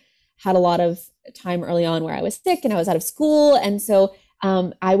 I had a lot of time early on where I was sick and I was out of school. And so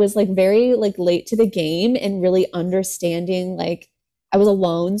I was like very like late to the game and really understanding, like I was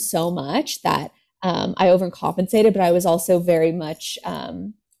alone so much that I overcompensated, but I was also very much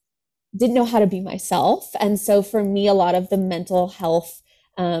didn't know how to be myself. And so for me, a lot of the mental health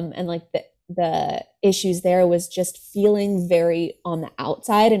and like the issues there was just feeling very on the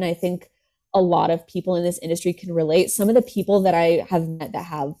outside. And I think a lot of people in this industry can relate. Some of the people that I have met that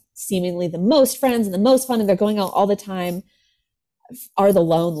have seemingly the most friends and the most fun and they're going out all the time are the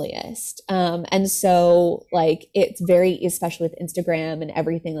loneliest. And so like, it's very, especially with Instagram and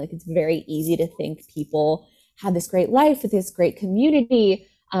everything, like it's very easy to think people have this great life with this great community.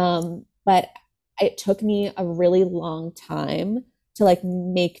 But it took me a really long time to like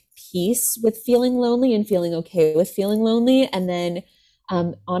make peace with feeling lonely and feeling okay with feeling lonely. And then,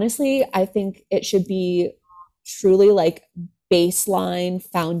 honestly, I think it should be truly like baseline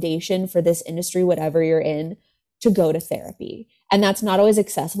foundation for this industry, whatever you're in, to go to therapy. And that's not always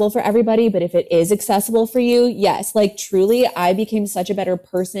accessible for everybody, but if it is accessible for you, yes, like truly, I became such a better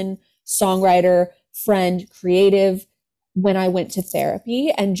person, songwriter, friend, creative when I went to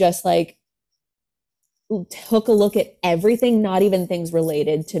therapy and just like took a look at everything, not even things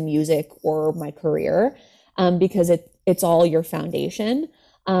related to music or my career, because it's all your foundation.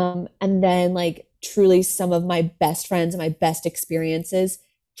 And then like truly some of my best friends and my best experiences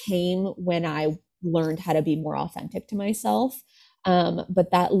came when I learned how to be more authentic to myself.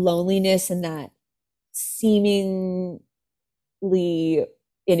 But that loneliness and that seemingly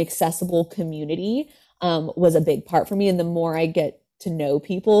inaccessible community was a big part for me. And the more I get to know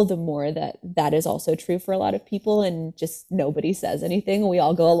people, the more that is also true for a lot of people, and just nobody says anything. We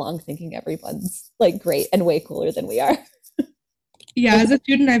all go along thinking everyone's like great and way cooler than we are. Yeah, as a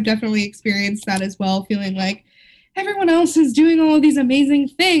student, I've definitely experienced that as well, feeling like everyone else is doing all of these amazing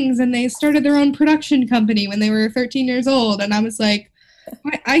things, and they started their own production company when they were 13 years old. And I was like,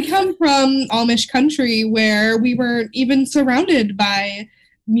 I come from Amish country where we weren't even surrounded by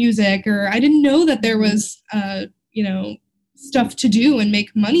music, or I didn't know that there was, stuff to do and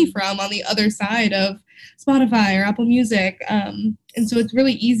make money from on the other side of Spotify or Apple Music. And so it's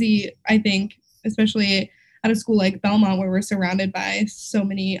really easy, I think, especially at a school like Belmont, where we're surrounded by so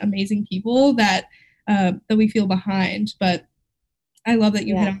many amazing people that we feel behind. But I love that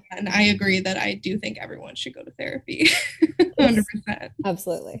you hit on that, and I agree that I do think everyone should go to therapy. 100%.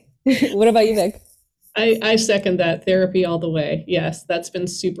 Absolutely. What about you, Vic? I second that. Therapy all the way. Yes, that's been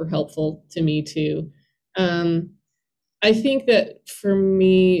super helpful to me too. I think that for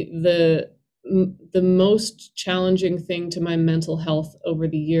me, the most challenging thing to my mental health over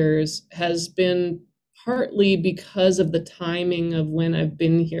the years has been partly because of the timing of when I've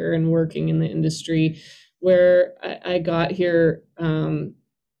been here and working in the industry, where I got here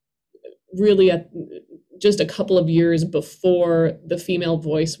really at just a couple of years before the female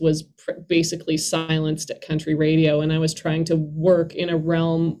voice was basically silenced at country radio. And I was trying to work in a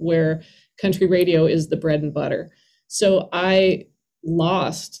realm where country radio is the bread and butter. So I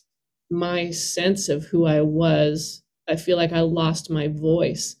lost my sense of who I was. I feel like I lost my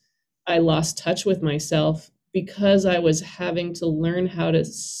voice. I lost touch with myself because I was having to learn how to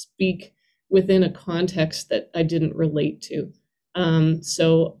speak within a context that I didn't relate to.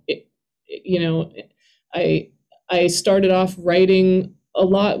 I started off writing a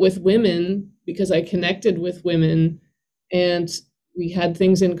lot with women because I connected with women, and we had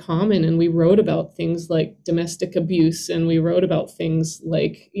things in common, and we wrote about things like domestic abuse, and we wrote about things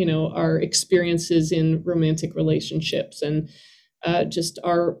like, our experiences in romantic relationships, and just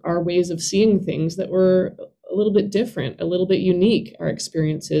our ways of seeing things that were a little bit different, a little bit unique, our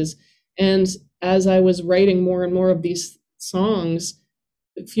experiences. And as I was writing more and more of these songs,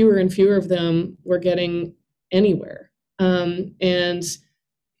 fewer and fewer of them were getting anywhere. And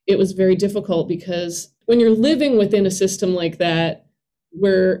it was very difficult because when you're living within a system like that,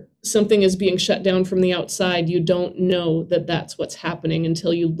 where something is being shut down from the outside, you don't know that that's what's happening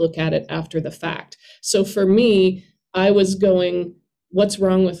until you look at it after the fact. So for me, I was going, what's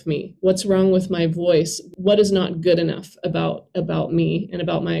wrong with me? What's wrong with my voice? What is not good enough about me and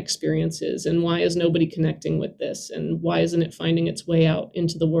about my experiences? And why is nobody connecting with this? And why isn't it finding its way out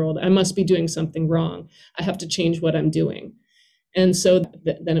into the world? I must be doing something wrong. I have to change what I'm doing. And so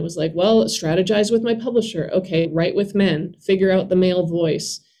then it was like, well, strategize with my publisher. Okay, write with men, figure out the male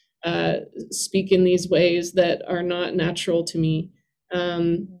voice, speak in these ways that are not natural to me.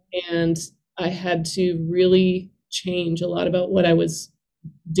 And I had to really change a lot about what I was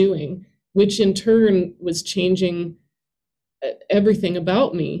doing, which in turn was changing everything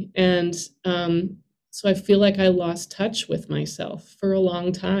about me. And so I feel like I lost touch with myself for a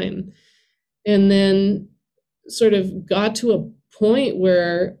long time. And then sort of got to a point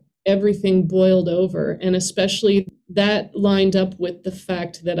where everything boiled over. And especially that lined up with the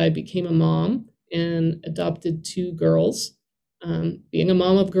fact that I became a mom and adopted 2 girls. Being a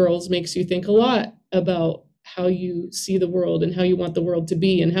mom of girls makes you think a lot about how you see the world and how you want the world to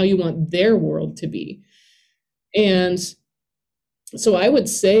be and how you want their world to be. And so I would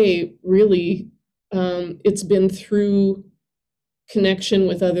say really it's been through connection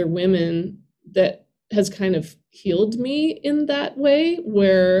with other women that has kind of healed me in that way,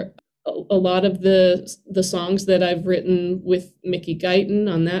 where a lot of the songs that I've written with Mickey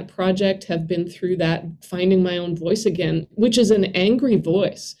Guyton on that project have been through that, finding my own voice again, which is an angry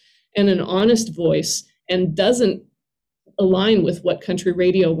voice and an honest voice and doesn't align with what country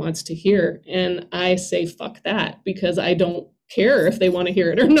radio wants to hear. And I say, fuck that, because I don't care if they want to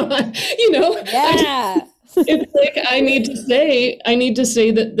hear it or not, Yeah. It's like I need to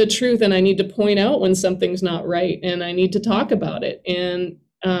say the truth, and I need to point out when something's not right, and I need to talk about it. And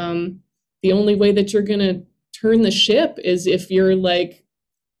the only way that you're going to turn the ship is if you're like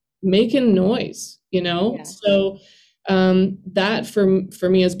making noise, Yeah. So that for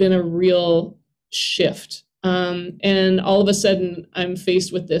me has been a real shift. And all of a sudden I'm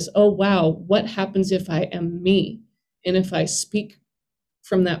faced with this, oh, wow, what happens if I am me? And if I speak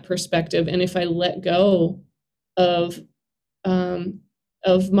from that perspective, and if I let go of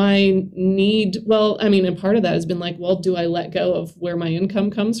my need, and part of that has been like, well, do I let go of where my income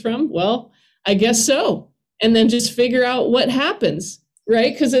comes from? Well, I guess so. And then just figure out what happens,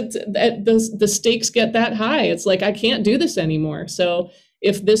 right? Because the stakes get that high. It's like, I can't do this anymore. So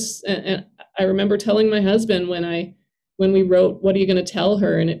if this, and I remember telling my husband when we wrote, what are you going to tell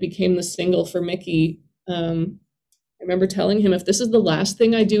her? And it became the single for Mickey. I remember telling him, if this is the last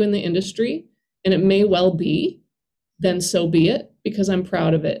thing I do in the industry, and it may well be, then so be it, because I'm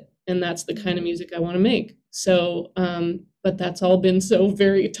proud of it. And that's the kind of music I want to make. So, but that's all been so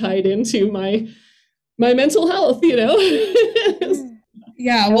very tied into my mental health,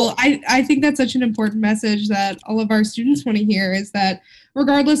 Yeah, well, I think that's such an important message that all of our students want to hear, is that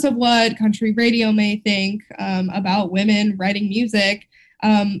regardless of what country radio may think about women writing music,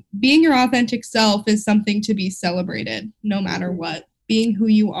 being your authentic self is something to be celebrated no matter what. Being who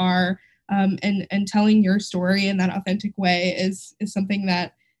you are and telling your story in that authentic way is something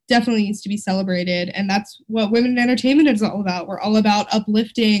that definitely needs to be celebrated. And that's what Women in Entertainment is all about. We're all about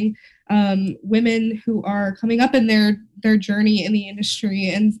uplifting women who are coming up in their journey in the industry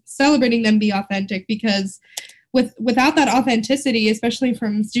and celebrating them be authentic, because without that authenticity, especially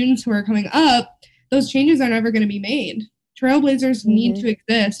from students who are coming up, those changes are never going to be made. Trailblazers need to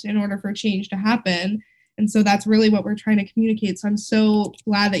exist in order for change to happen. And so that's really what we're trying to communicate. So I'm so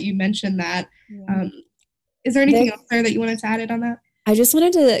glad that you mentioned that. Yeah. Is there anything else there that you wanted to add on that? I just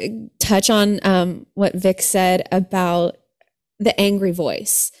wanted to touch on what Vic said about the angry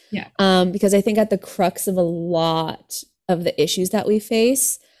voice. Yeah. Because I think at the crux of a lot of the issues that we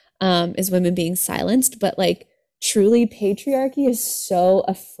face is women being silenced. But like, truly, patriarchy is so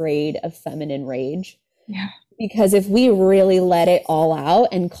afraid of feminine rage. Yeah. Because if we really let it all out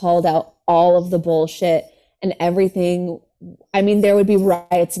and called out all of the bullshit and everything, I mean, there would be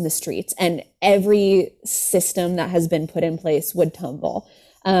riots in the streets and every system that has been put in place would tumble.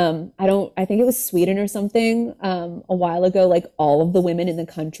 I think it was Sweden or something a while ago, like all of the women in the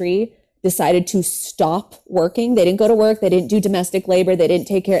country decided to stop working. They didn't go to work. They didn't do domestic labor. They didn't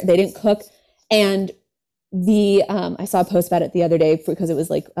take care. They didn't cook. And I saw a post about it the other day because it was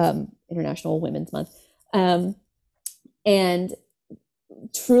like International Women's Month. And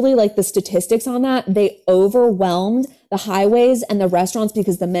truly, like, the statistics on that, they overwhelmed the highways and the restaurants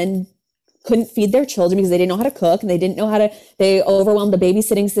because the men couldn't feed their children because they didn't know how to cook and they overwhelmed the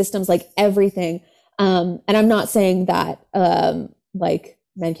babysitting systems, like everything. And I'm not saying that like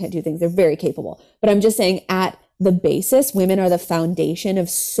men can't do things. They're very capable, but I'm just saying at the basis, women are the foundation of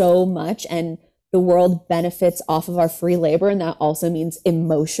so much, and the world benefits off of our free labor. And that also means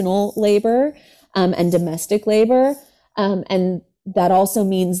emotional labor and domestic labor. And that also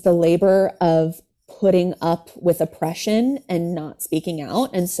means the labor of putting up with oppression and not speaking out.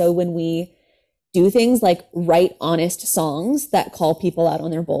 And so when we do things like write honest songs that call people out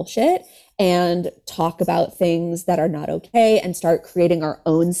on their bullshit and talk about things that are not okay and start creating our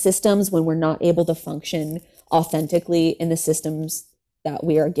own systems when we're not able to function authentically in the systems that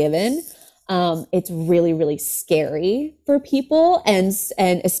we are given, it's really, really scary for people, and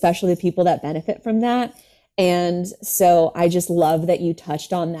especially the people that benefit from that. And so I just love that you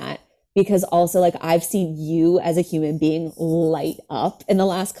touched on that, because also, like, I've seen you as a human being light up in the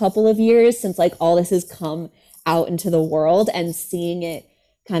last couple of years since like all this has come out into the world, and seeing it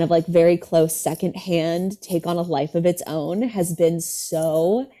kind of like very close secondhand take on a life of its own has been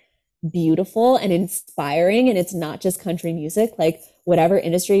so beautiful and inspiring. And it's not just country music, like whatever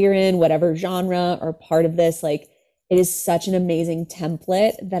industry you're in, whatever genre or part of this, like, it is such an amazing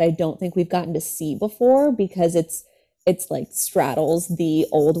template that I don't think we've gotten to see before, because it's like straddles the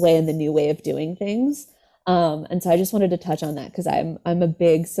old way and the new way of doing things. And so I just wanted to touch on that, because I'm a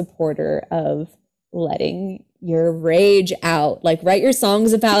big supporter of letting your rage out, like write your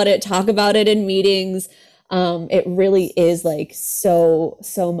songs about it, talk about it in meetings. It really is like so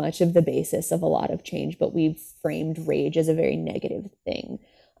much of the basis of a lot of change, but we've framed rage as a very negative thing.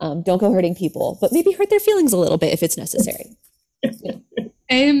 Don't go hurting people, but maybe hurt their feelings a little bit if it's necessary.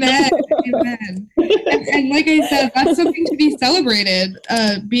 Amen. Amen. And like I said, that's something to be celebrated.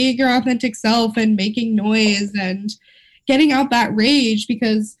 Being your authentic self and making noise and getting out that rage,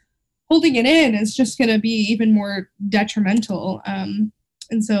 because holding it in is just going to be even more detrimental.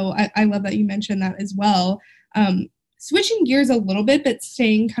 And so I love that you mentioned that as well. Switching gears a little bit, but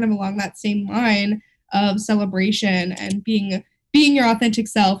staying kind of along that same line of celebration and being your authentic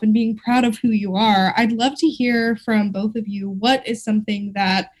self and being proud of who you are. I'd love to hear from both of you, what is something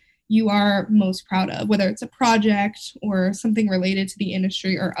that you are most proud of, whether it's a project or something related to the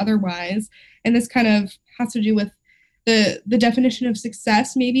industry or otherwise. And this kind of has to do with the definition of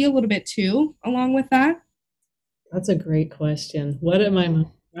success, maybe a little bit too, along with that. That's a great question. What am I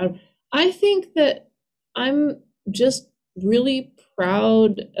most proud of? I think that I'm just really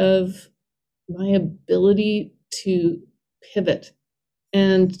proud of my ability to pivot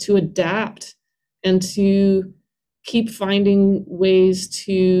and to adapt and to keep finding ways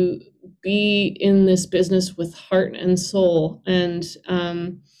to be in this business with heart and soul. And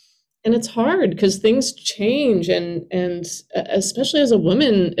it's hard because things change, and especially as a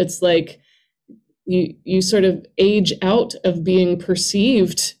woman, it's like you sort of age out of being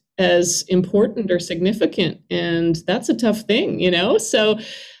perceived as important or significant, and that's a tough thing, so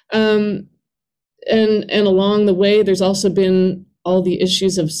and along the way there's also been all the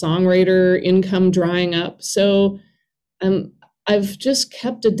issues of songwriter income drying up. So I've just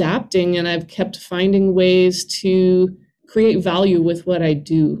kept adapting, and I've kept finding ways to create value with what I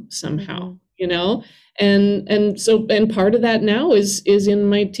do somehow, and part of that now is in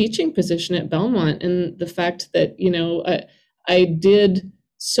my teaching position at Belmont, and the fact that I did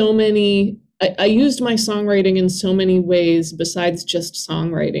so many. I used my songwriting in so many ways besides just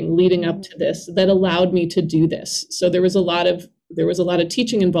songwriting leading up to this that allowed me to do this. So there was a lot of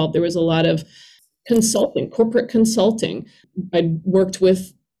teaching involved. There was a lot of consulting, corporate consulting. I worked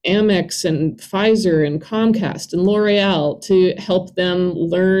with Amex and Pfizer and Comcast and L'Oreal to help them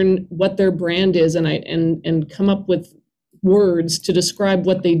learn what their brand is and come up with words to describe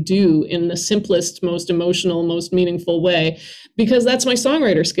what they do in the simplest, most emotional, most meaningful way, because that's my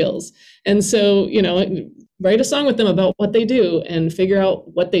songwriter skills. And so, write a song with them about what they do and figure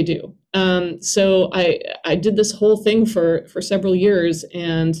out what they do. So I did this whole thing for several years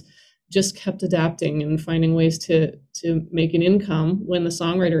and just kept adapting and finding ways to make an income when the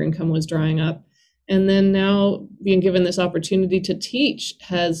songwriter income was drying up. And then now being given this opportunity to teach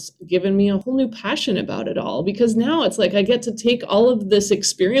has given me a whole new passion about it all, because now it's like I get to take all of this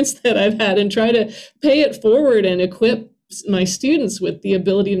experience that I've had and try to pay it forward and equip my students with the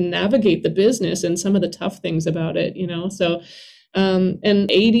ability to navigate the business and some of the tough things about it, So, and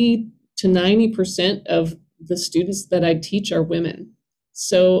 80 to 90% of the students that I teach are women.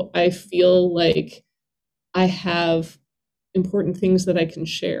 So I feel like I have important things that I can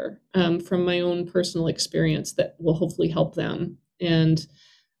share from my own personal experience that will hopefully help them. And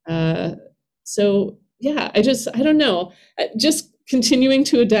so, yeah, I don't know. Just continuing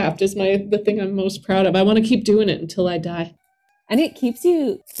to adapt is the thing I'm most proud of. I want to keep doing it until I die. And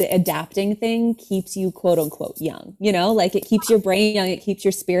the adapting thing keeps you quote unquote young, like it keeps your brain young, it keeps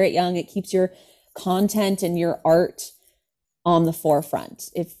your spirit young, it keeps your content and your art on the forefront.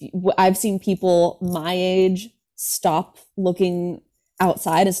 I've seen people my age stop looking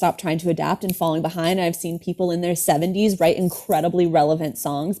outside and stop trying to adapt and falling behind. I've seen people in their 70s write incredibly relevant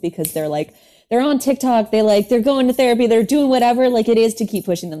songs because they're on TikTok, they're going to therapy, they're doing whatever it is to keep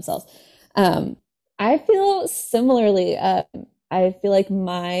pushing themselves. I feel similarly. I feel like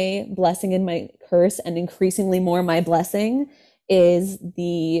my blessing and my curse, and increasingly more my blessing, is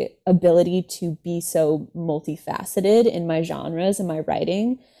the ability to be so multifaceted in my genres and my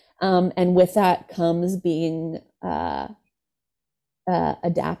writing. And with that comes being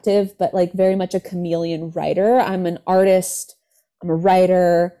adaptive, but very much a chameleon writer. I'm an artist, I'm a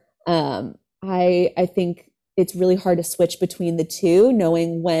writer. I think it's really hard to switch between the two,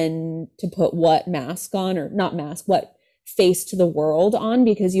 knowing when to put what mask on, or not mask, what face to the world on,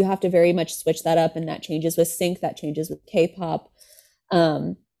 because you have to very much switch that up, and that changes with sync, that changes with K-pop,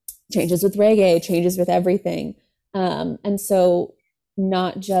 changes with reggae, changes with everything. And so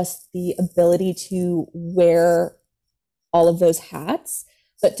not just the ability to wear all of those hats,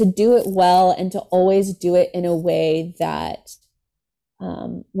 but to do it well and to always do it in a way that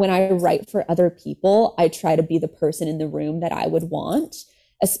when I write for other people, I try to be the person in the room that I would want,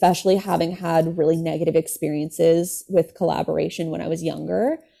 especially having had really negative experiences with collaboration when I was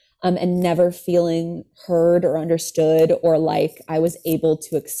younger, and never feeling heard or understood, or like I was able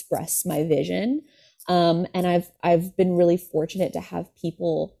to express my vision. And I've been really fortunate to have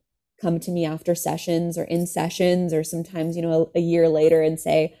people come to me after sessions or in sessions, or sometimes, a year later, and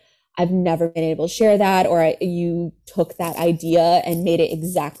say, I've never been able to share that, or you took that idea and made it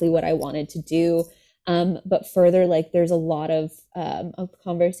exactly what I wanted to do. But further, there's a lot of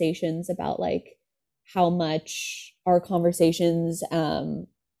conversations about how much our conversations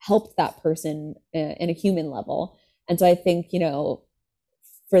helped that person in a human level. And so I think,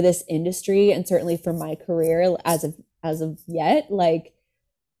 for this industry, and certainly for my career as of yet,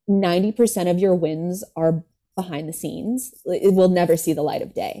 90% of your wins are behind the scenes. It will never see the light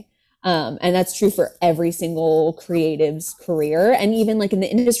of day. And that's true for every single creative's career. And even in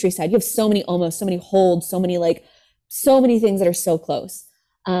the industry side, you have so many holds, so many things that are so close.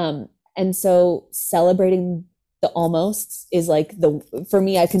 And so celebrating the almosts is for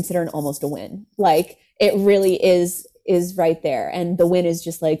me, I consider an almost a win. It really is right there. And the win is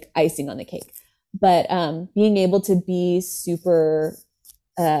just icing on the cake. But being able to be super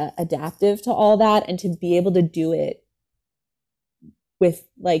adaptive to all that, and to be able to do it with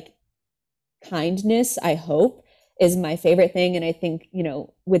kindness, I hope, is my favorite thing. And I think,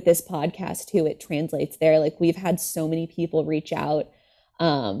 with this podcast too, it translates there. We've had so many people reach out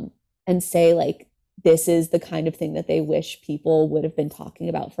and say this is the kind of thing that they wish people would have been talking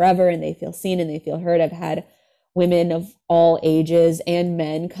about forever, and they feel seen and they feel heard. I've had women of all ages and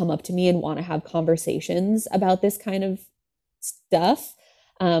men come up to me and want to have conversations about this kind of stuff,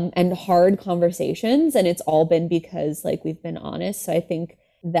 and hard conversations. And it's all been because like we've been honest. So I think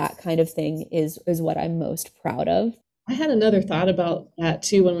that kind of thing is what I'm most proud of. I had another thought about that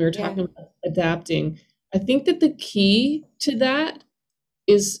too when we were talking about adapting. I think that the key to that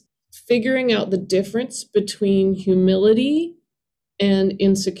is figuring out the difference between humility and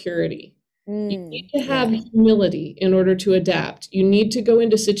insecurity. You need to have humility in order to adapt. You need to go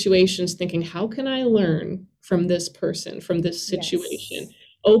into situations thinking, how can I learn from this person, from this situation? Yes.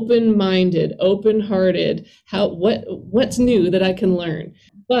 Open-minded, open-hearted, what's new that I can learn?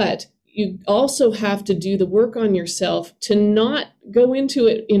 But you also have to do the work on yourself to not go into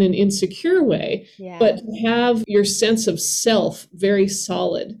it in an insecure way, but to have your sense of self very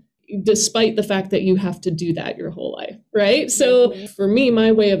solid, despite the fact that you have to do that your whole life, right? So for me,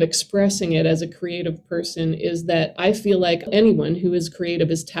 my way of expressing it as a creative person is that I feel like anyone who is creative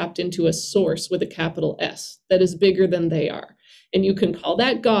is tapped into a source with a capital S that is bigger than they are. And you can call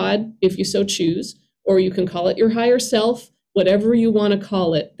that God if you so choose, or you can call it your higher self, whatever you want to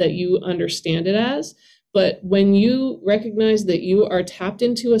call it, that you understand it as. But when you recognize that you are tapped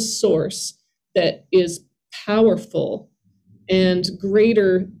into a source that is powerful and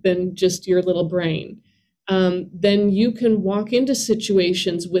greater than just your little brain, then you can walk into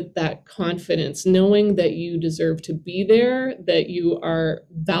situations with that confidence, knowing that you deserve to be there, that you are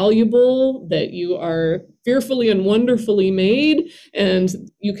valuable, that you are fearfully and wonderfully made,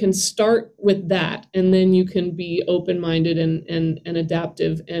 and you can start with that, and then you can be open-minded and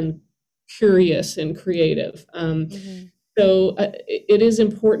adaptive and curious and creative. So it is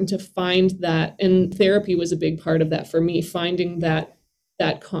important to find that, and therapy was a big part of that for me, finding that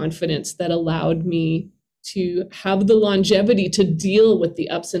confidence that allowed me to have the longevity to deal with the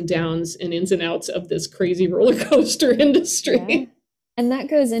ups and downs and ins and outs of this crazy roller coaster industry. Yeah. And that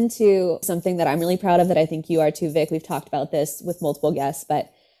goes into something that I'm really proud of, that I think you are too, Vic. We've talked about this with multiple guests,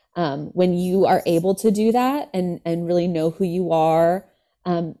 but when you are able to do that and really know who you are,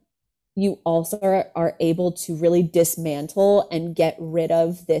 you also are able to really dismantle and get rid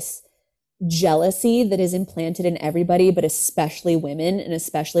of this jealousy that is implanted in everybody, but especially women, and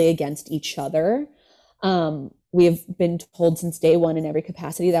especially against each other. We have been told since day one in every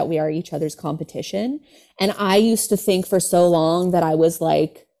capacity that we are each other's competition. And I used to think for so long that I was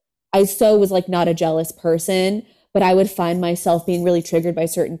like not a jealous person, but I would find myself being really triggered by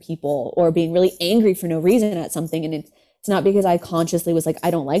certain people or being really angry for no reason at something. And it's not because I consciously was like,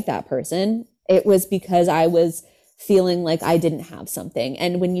 I don't like that person. It was because I was feeling like I didn't have something.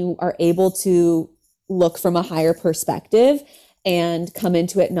 And when you are able to look from a higher perspective and come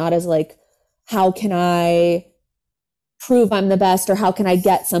into it not as like, how can I prove I'm the best, or how can I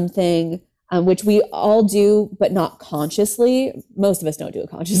get something, which we all do, but not consciously. Most of us don't do it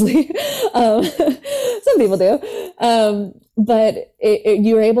consciously. Some people do. But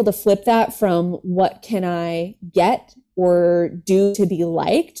you're able to flip that from what can I get or do to be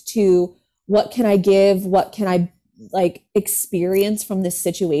liked to what can I give, what can I like experience from this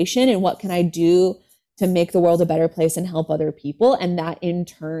situation, and what can I do to make the world a better place and help other people. And that in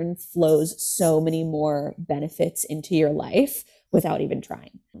turn flows so many more benefits into your life without even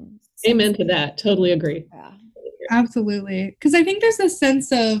trying. Amen to that. Totally agree. Yeah. Absolutely. Because I think there's a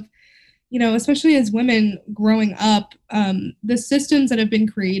sense of, especially as women growing up, the systems that have been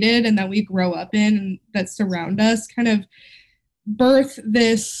created and that we grow up in and that surround us kind of birth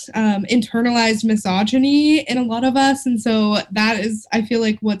this internalized misogyny in a lot of us. And so that is, I feel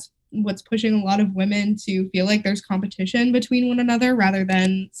like, what's pushing a lot of women to feel like there's competition between one another rather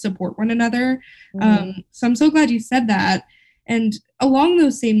than support one another. So I'm so glad you said that. And along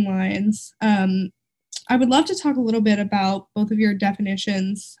those same lines, I would love to talk a little bit about both of your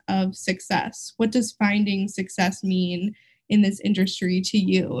definitions of success. What does finding success mean in this industry to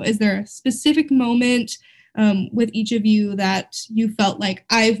you? Is there a specific moment with each of you that you felt like,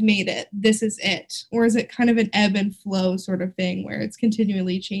 I've made it, this is it? Or is it kind of an ebb and flow sort of thing where it's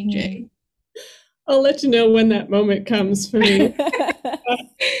continually changing? I'll let you know when that moment comes for me.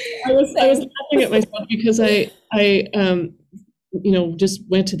 I was laughing at myself because I just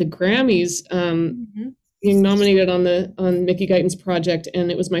went to the Grammys, being nominated on Mickey Guyton's project, and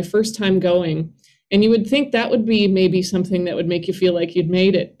it was my first time going. And you would think that would be maybe something that would make you feel like you'd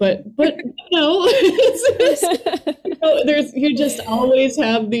made it, but no. You just always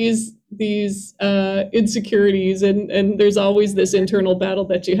have these insecurities, and there's always this internal battle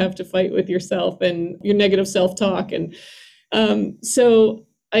that you have to fight with yourself and your negative self-talk. And so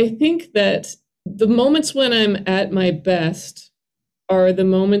I think that The moments when I'm at my best are the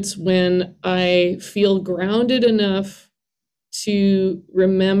moments when I feel grounded enough to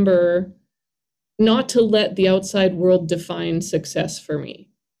remember not to let the outside world define success for me.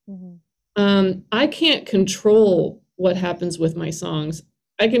 I can't control what happens with my songs.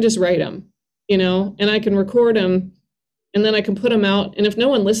 I can just write them, and I can record them, and then I can put them out. And if no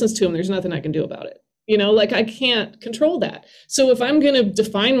one listens to them, there's nothing I can do about it. I can't control that. So if I'm going to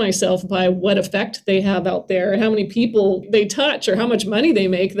define myself by what effect they have out there, how many people they touch, or how much money they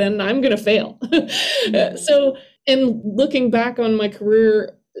make, then I'm going to fail. So, and looking back on my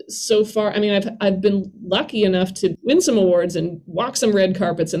career so far, I mean, I've been lucky enough to win some awards and walk some red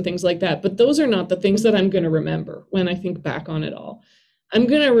carpets and things like that. But those are not the things that I'm going to remember when I think back on it all. I'm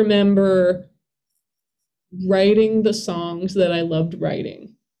going to remember writing the songs that I loved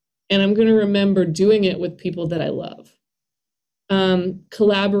writing. And I'm going to remember doing it with people that I love,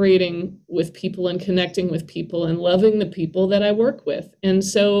 collaborating with people and connecting with people and loving the people that I work with. And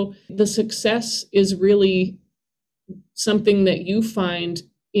so the success is really something that you find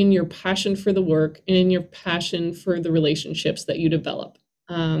in your passion for the work and in your passion for the relationships that you develop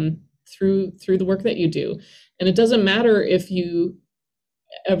through the work that you do. And it doesn't matter if you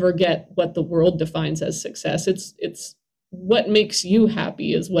ever get what the world defines as success. It's what makes you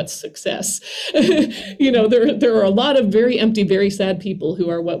happy is what's success. There are a lot of very empty, very sad people who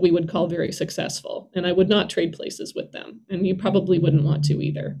are what we would call very successful. And I would not trade places with them. And you probably wouldn't want to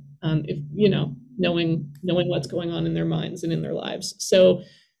either, if, knowing what's going on in their minds and in their lives. So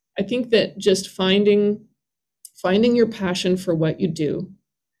I think that just finding your passion for what you do,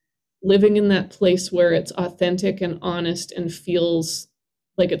 living in that place where it's authentic and honest and feels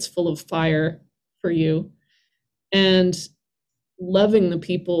like it's full of fire for you, and loving the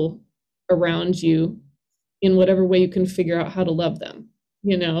people around you in whatever way you can figure out how to love them,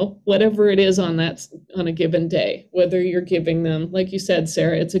 whatever it is on a given day, whether you're giving them, like you said,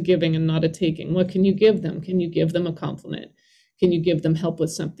 Sarah, it's a giving and not a taking. What can you give them? Can you give them a compliment? Can you give them help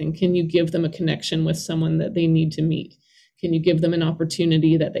with something? Can you give them a connection with someone that they need to meet? Can you give them an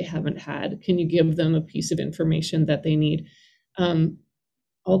opportunity that they haven't had? Can you give them a piece of information that they need?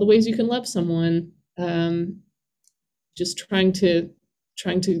 All the ways you can love someone, just trying to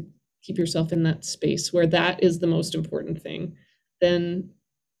keep yourself in that space where that is the most important thing, then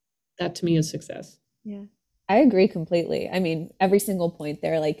that to me is success. Yeah, I agree completely. I mean, every single point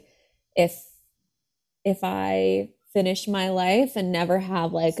there, like if I finish my life and never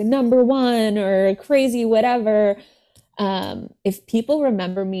have like a number one or a crazy whatever, if people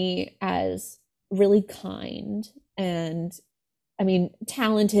remember me as really kind and, I mean,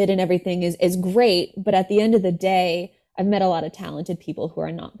 talented and everything is great, but at the end of the day, I've met a lot of talented people who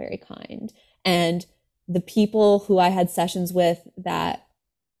are not very kind. And the people who I had sessions with that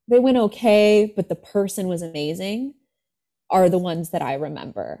they went okay, but the person was amazing, are the ones that I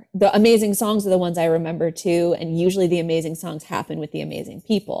remember. The amazing songs are the ones I remember too. And usually the amazing songs happen with the amazing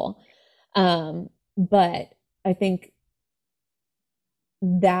people. But I think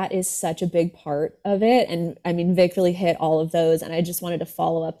that is such a big part of it. And I mean, Vic really hit all of those. And I just wanted to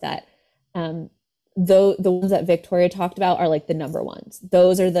follow up that though the ones that Victoria talked about are like the number ones.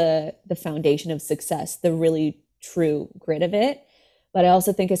 Those are the foundation of success, the really true grit of it. But I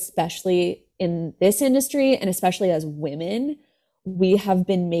also think especially in this industry and especially as women, we have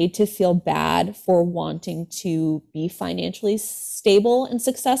been made to feel bad for wanting to be financially stable and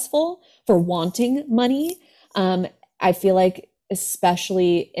successful, for wanting money. I feel like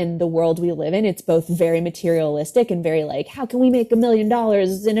especially in the world we live in, it's both very materialistic and very like, how can we make $1 million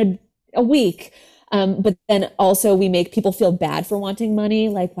in a week? But then also we make people feel bad for wanting money.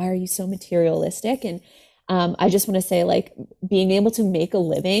 Like, why are you so materialistic? And I just want to say, like, being able to make a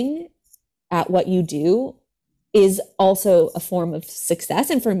living at what you do is also a form of success.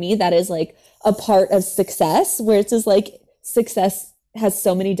 And for me, that is like a part of success, where it's just like success has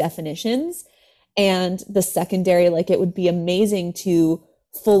so many definitions. And the secondary, like, it would be amazing to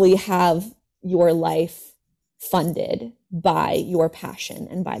fully have your life funded by your passion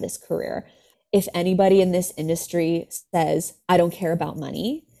and by this career. If anybody in this industry says, I don't care about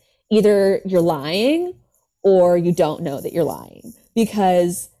money, either you're lying or you don't know that you're lying.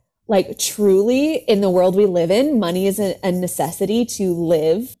 Because, like, truly in the world we live in, money is a necessity to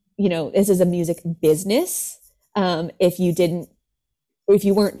live. You know, this is a music business. If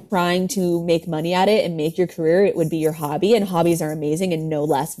you weren't trying to make money at it and make your career, it would be your hobby, and hobbies are amazing and no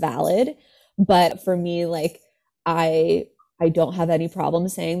less valid. But for me, like, I don't have any problem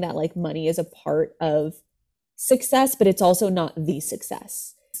saying that, like, money is a part of success, but it's also not the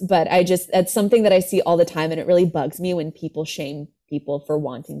success. But that's something that I see all the time, and it really bugs me when people shame people for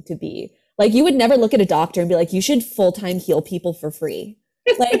wanting to be Like you would never look at a doctor and be like, you should full-time heal people for free.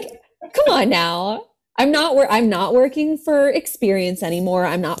 Like, come on now. I'm not working for experience anymore.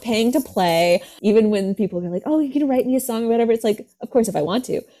 I'm not paying to play. Even when people are like, oh, you can write me a song or whatever. It's like, of course, if I want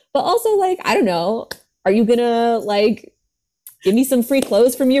to, but also like, I don't know. Are you gonna like give me some free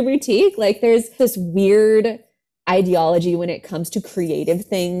clothes from your boutique? Like there's this weird ideology when it comes to creative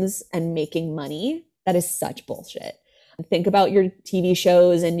things and making money. That is such bullshit. Think about your TV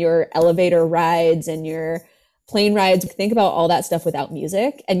shows and your elevator rides and your plane rides. Think about all that stuff without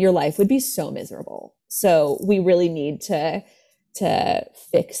music and your life would be so miserable. So we really need to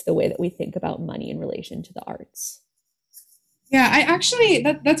fix the way that we think about money in relation to the arts. Yeah, I actually,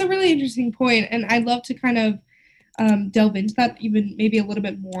 that's a really interesting point. And I'd love to kind of delve into that even maybe a little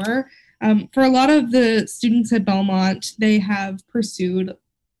bit more. For a lot of the students at Belmont, they have pursued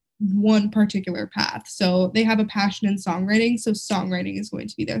one particular path. So they have a passion in songwriting, so songwriting is going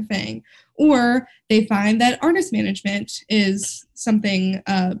to be their thing. Or they find that artist management is something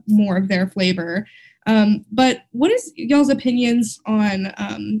more of their flavor. But what is y'all's opinions on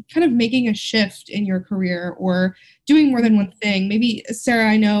kind of making a shift in your career or doing more than one thing? Maybe,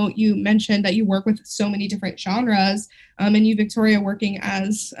 Sarah, I know you mentioned that you work with so many different genres, and you, Victoria, working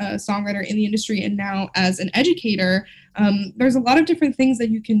as a songwriter in the industry and now as an educator. There's a lot of different things that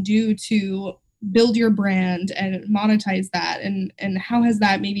you can do to build your brand and monetize that. And how has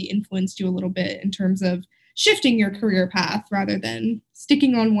that maybe influenced you a little bit in terms of shifting your career path rather than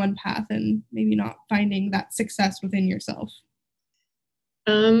sticking on one path and maybe not finding that success within yourself?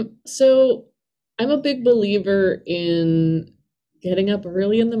 So I'm a big believer in getting up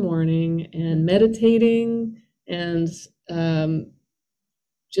early in the morning and meditating and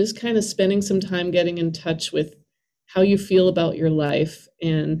just kind of spending some time getting in touch with how you feel about your life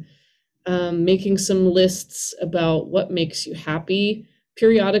and making some lists about what makes you happy.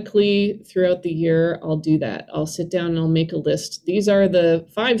 Periodically throughout the year, I'll do that. I'll sit down and I'll make a list. These are the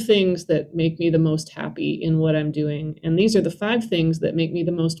 5 things that make me the most happy in what I'm doing. And these are the 5 things that make me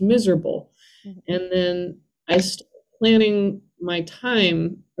the most miserable. Mm-hmm. And then I start planning my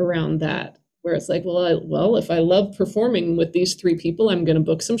time around that, where it's like, well, if I love performing with these 3 people, I'm going to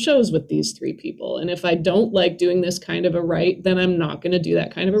book some shows with these 3 people. And if I don't like doing this kind of a write, then I'm not going to do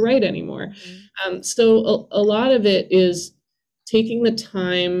that kind of a write anymore. Mm-hmm. So a lot of it is taking the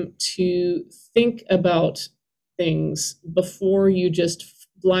time to think about things before you just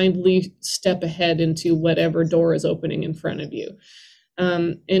blindly step ahead into whatever door is opening in front of you.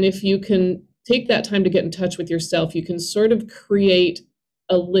 And if you can take that time to get in touch with yourself, you can sort of create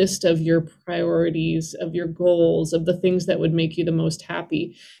a list of your priorities, of your goals, of the things that would make you the most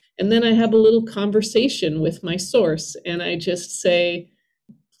happy. And then I have a little conversation with my source, and I just say,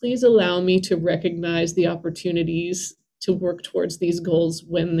 please allow me to recognize the opportunities to work towards these goals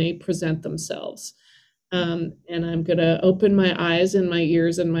when they present themselves. And I'm going to open my eyes and my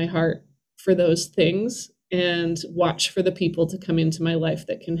ears and my heart for those things and watch for the people to come into my life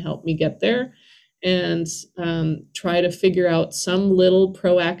that can help me get there, and try to figure out some little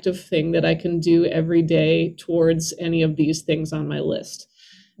proactive thing that I can do every day towards any of these things on my list.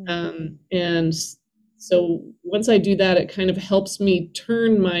 And so once I do that, it kind of helps me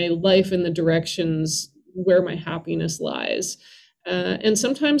turn my life in the directions where my happiness lies. And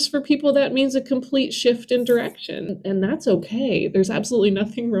sometimes for people, that means a complete shift in direction, and that's okay. There's absolutely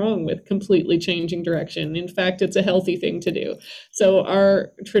nothing wrong with completely changing direction. In fact, it's a healthy thing to do. So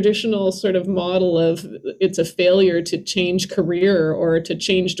our traditional sort of model of it's a failure to change career or to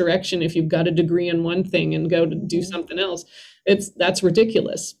change direction if you've got a degree in one thing and go to do something else, that's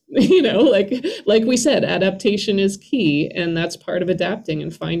ridiculous. Like we said, adaptation is key, and that's part of adapting,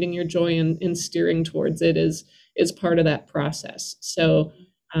 and finding your joy and steering towards it is part of that process. So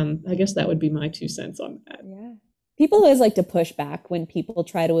I guess that would be my 2 cents on that. Yeah. People always like to push back when people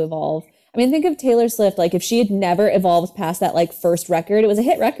try to evolve. I mean, think of Taylor Swift. Like if she had never evolved past that like first record, it was a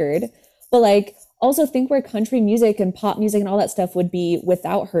hit record. But like also think where country music and pop music and all that stuff would be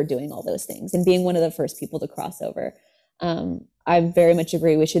without her doing all those things and being one of the first people to cross over. I very much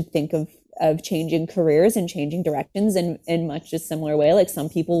agree. We should think of changing careers and changing directions in much a similar way. Like some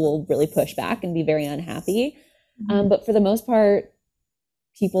people will really push back and be very unhappy. But for the most part,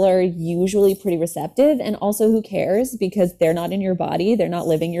 people are usually pretty receptive, and also who cares, because they're not in your body. They're not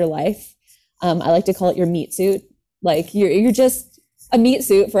living your life. I like to call it your meat suit. Like you're just a meat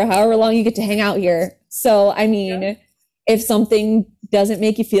suit for however long you get to hang out here. So, I mean, if something doesn't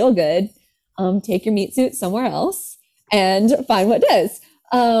make you feel good, take your meat suit somewhere else and find what does.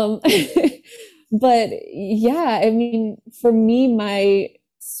 But yeah, I mean, for me, my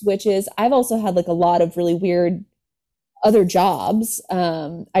switches, I've also had like a lot of really weird other jobs.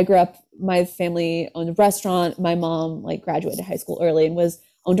 I grew up my family owned a restaurant. My mom like graduated high school early and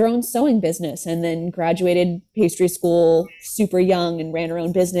owned her own sewing business, and then graduated pastry school super young and ran her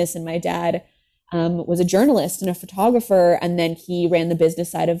own business. And my dad was a journalist and a photographer, and then he ran the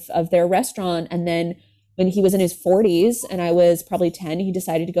business side of their restaurant. And then when he was in his 40s and I was probably 10, he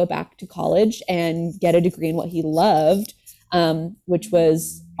decided to go back to college and get a degree in what he loved, which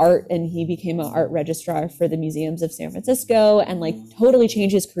was art. And he became an art registrar for the museums of San Francisco, and like totally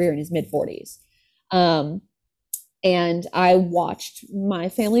changed his career in his mid 40s. And I watched my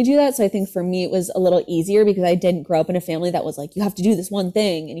family do that. So I think for me, it was a little easier because I didn't grow up in a family that was like, you have to do this one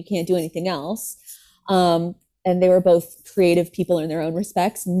thing and you can't do anything else. And they were both creative people in their own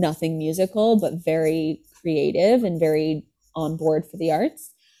respects, nothing musical, but very creative and very on board for the arts.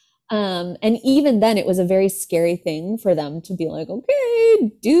 And even then it was a very scary thing for them to be like,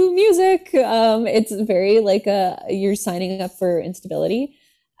 okay, do music. It's very like you're signing up for instability.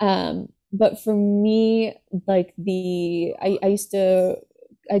 But for me, like I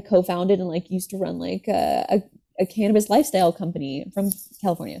co-founded and like used to run like a cannabis lifestyle company from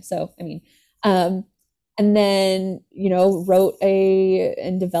California. So, I mean, and then, wrote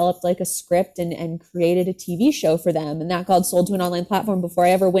and developed like a script and created a TV show for them. And that got sold to an online platform before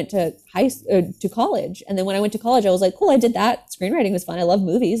I ever went to college. And then when I went to college, I was like, cool, I did that. Screenwriting was fun. I love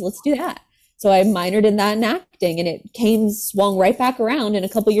movies. Let's do that. So I minored in that and acting, and it swung right back around. And a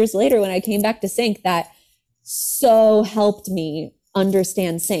couple years later, when I came back to Sync, that so helped me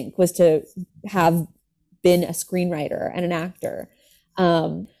understand Sync, was to have been a screenwriter and an actor.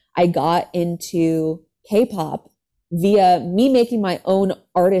 I got into K-pop via me making my own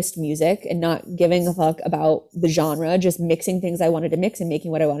artist music and not giving a fuck about the genre, just mixing things I wanted to mix and making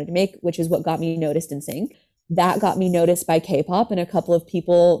what I wanted to make, which is what got me noticed in Sync. That got me noticed by K-pop, and a couple of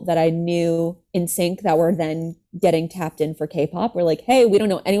people that I knew in Sync that were then getting tapped in for K-pop were like, hey, we don't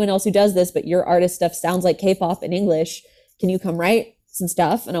know anyone else who does this, but your artist stuff sounds like K-pop in English. Can you come write some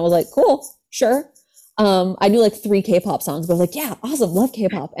stuff? And I was like, cool, sure. I knew like 3 K-pop songs, but I was like, yeah, awesome, love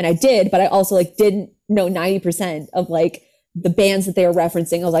K-pop. And I did, but I also like didn't know 90% of like the bands that they were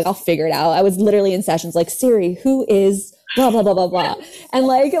referencing. I was like, I'll figure it out. I was literally in sessions like, Siri, who is blah, blah, blah, blah, blah. And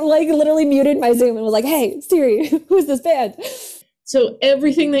like literally muted my Zoom and was like, hey, Siri, who's this band? So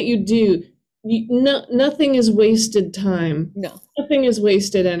everything that you do, nothing is wasted time. No. Nothing is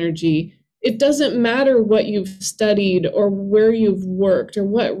wasted energy. It doesn't matter what you've studied or where you've worked or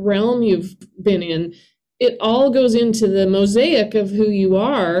what realm you've been in. It all goes into the mosaic of who you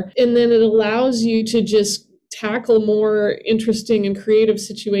are. And then it allows you to just tackle more interesting and creative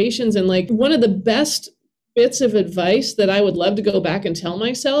situations. And like one of the best bits of advice that I would love to go back and tell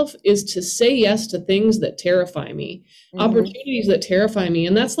myself is to say yes to things that terrify me, opportunities that terrify me.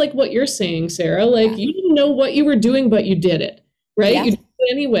 And that's like what you're saying, Sarah. Like you didn't know what you were doing, but you did it, right? Yeah. You did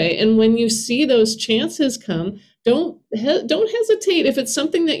it anyway. And when you see those chances come, don't hesitate. If it's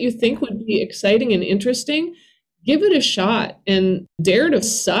something that you think would be exciting and interesting, give it a shot and dare to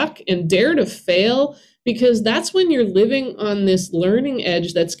suck and dare to fail, because that's when you're living on this learning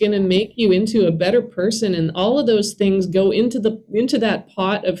edge that's going to make you into a better person. And all of those things go into that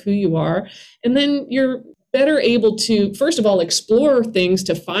pot of who you are. And then you're better able to, first of all, explore things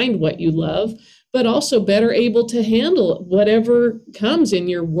to find what you love, but also better able to handle whatever comes in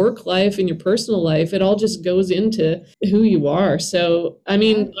your work life, in your personal life. It all just goes into who you are. So, I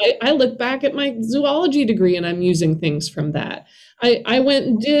mean, I look back at my zoology degree and I'm using things from that. I went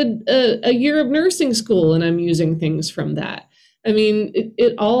and did a year of nursing school and I'm using things from that. I mean,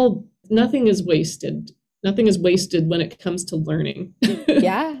 nothing is wasted. Nothing is wasted when it comes to learning.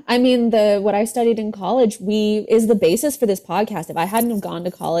 Yeah. I mean, what I studied in college is the basis for this podcast. If I hadn't have gone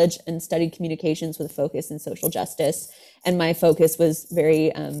to college and studied communications with a focus in social justice, and my focus was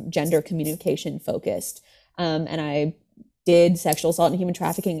very gender communication focused, and I did sexual assault and human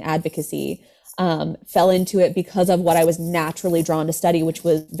trafficking advocacy, fell into it because of what I was naturally drawn to study, which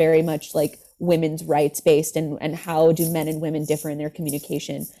was very much like women's rights based and how do men and women differ in their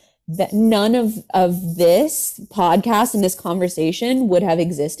communication. That none of this podcast and this conversation would have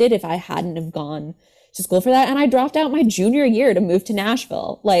existed if I hadn't have gone to school for that. And I dropped out my junior year to move to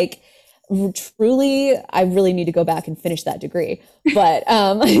Nashville. Like truly, I really need to go back and finish that degree. But,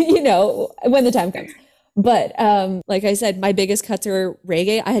 when the time comes. But like I said, my biggest cuts are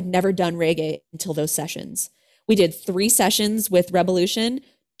reggae. I had never done reggae until those sessions. We did 3 sessions with Revolution.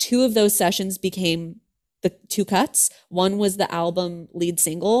 2 of those sessions became the 2 cuts. One was the album lead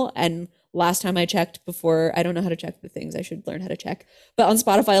single. And last time I checked I don't know how to check the things. I should learn how to check. But on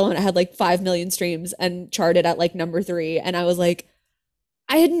Spotify alone, it had like 5 million streams and charted at like number 3. And I was like,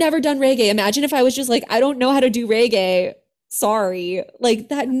 I had never done reggae. Imagine if I was just like, I don't know how to do reggae. Sorry. Like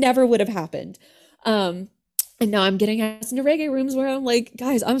that never would have happened. And now I'm getting asked into reggae rooms where I'm like,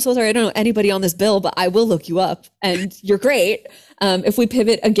 guys, I'm so sorry. I don't know anybody on this bill, but I will look you up and you're great. If we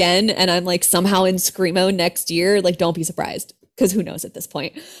pivot again and I'm like somehow in Screamo next year, like don't be surprised because who knows at this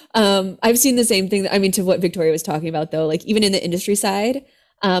point. I've seen the same thing. I mean, to what Victoria was talking about though, like even in the industry side,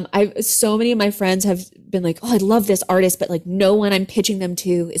 so many of my friends have been like, oh, I love this artist, but like no one I'm pitching them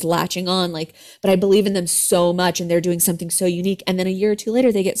to is latching on. Like, but I believe in them so much and they're doing something so unique. And then a year or two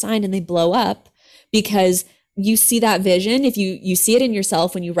later, they get signed and they blow up because you see that vision. If you see it in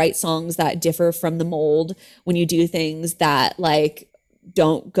yourself when you write songs that differ from the mold, when you do things that like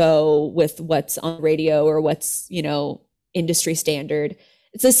don't go with what's on radio or what's, industry standard.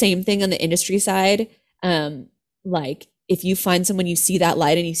 It's the same thing on the industry side. Like if you find someone you see that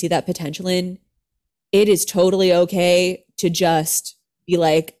light and you see that potential in, it is totally okay to just be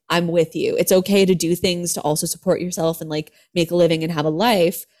like, I'm with you. It's okay to do things to also support yourself and like make a living and have a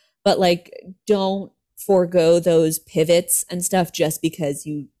life, but like don't forego those pivots and stuff just because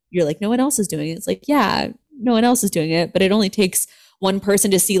you're like, no one else is doing it. It's like, yeah, no one else is doing it, but it only takes one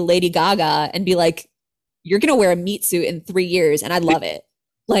person to see Lady Gaga and be like, you're going to wear a meat suit in 3 years. And I love it.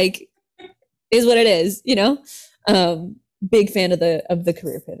 Like is what it is, big fan of the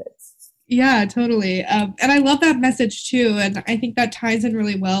career pivots. Yeah, totally. And I love that message too. And I think that ties in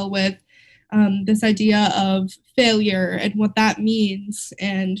really well with this idea of failure and what that means.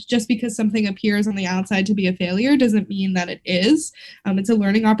 And just because something appears on the outside to be a failure doesn't mean that it is. It's a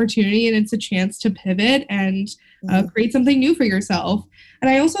learning opportunity and it's a chance to pivot and create something new for yourself. And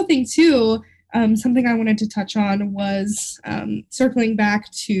I also think too, something I wanted to touch on was circling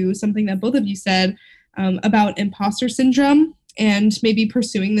back to something that both of you said about imposter syndrome and maybe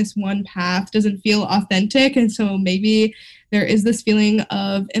pursuing this one path doesn't feel authentic. And so maybe there is this feeling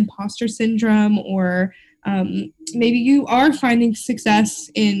of imposter syndrome or maybe you are finding success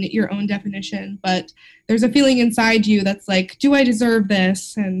in your own definition, but there's a feeling inside you that's like, do I deserve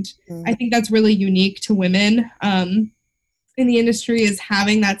this? And I think that's really unique to women in the industry is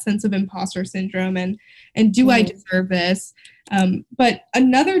having that sense of imposter syndrome and do I deserve this? But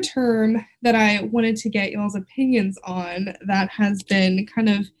another term that I wanted to get y'all's opinions on that has been kind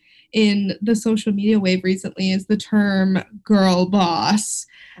of in the social media wave recently is the term girl boss.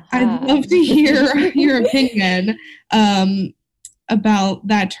 I'd love to hear your opinion about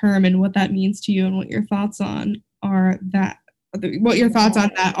that term and what that means to you and what your thoughts on that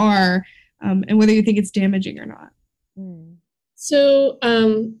are and whether you think it's damaging or not. So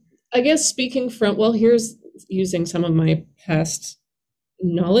I guess speaking from, here's using some of my past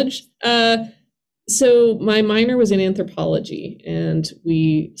knowledge. So my minor was in anthropology, and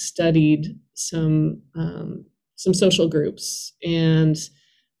we studied some social groups and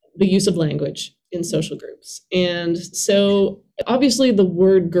the use of language in social groups. And so obviously the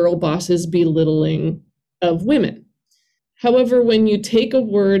word girl boss is belittling of women. However, when you take a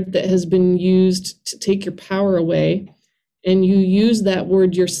word that has been used to take your power away and you use that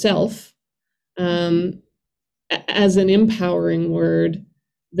word yourself as an empowering word,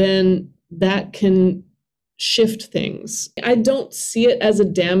 then that can shift things. I don't see it as a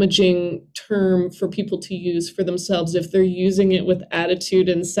damaging term for people to use for themselves if they're using it with attitude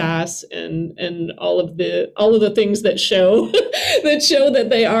and sass and all of the things that show that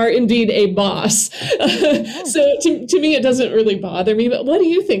they are indeed a boss. So to me, it doesn't really bother me. But what do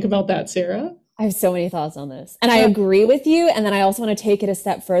you think about that, Sarah? I have so many thoughts on this. And I agree with you. And then I also want to take it a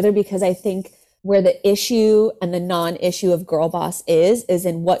step further because I think where the issue and the non-issue of girl boss is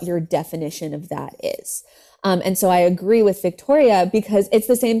in what your definition of that is. And so I agree with Victoria because it's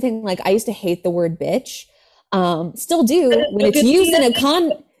the same thing. Like I used to hate the word bitch, still do when it's used in a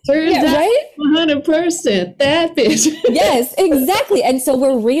right? 100% that bitch. Yes, exactly. And so we're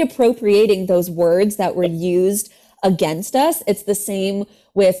reappropriating those words that were used against us. It's the same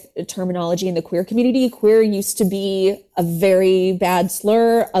with terminology in the queer community. Queer used to be a very bad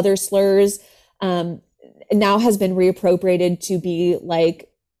slur. Other slurs now has been reappropriated to be like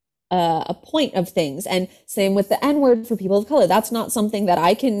a point of things. And same with the N-word for people of color. That's not something that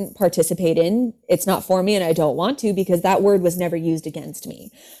I can participate in. It's not for me and I don't want to because that word was never used against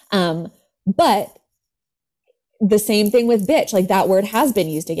me. But the same thing with bitch, like that word has been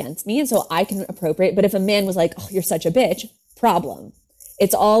used against me and so I can appropriate. But if a man was like, oh, you're such a bitch, problem.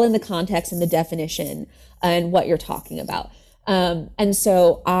 It's all in the context and the definition and what you're talking about. And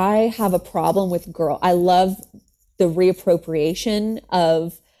so I have a problem with girl. I love the reappropriation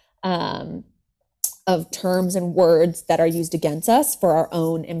of terms and words that are used against us for our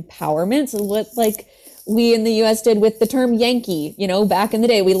own empowerment. So what like we in the US did with the term Yankee, back in the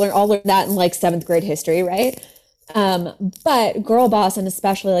day, we all learned that in like 7th grade history, right? But girl boss, and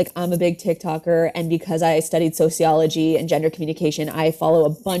especially like I'm a big TikToker, and because I studied sociology and gender communication, I follow a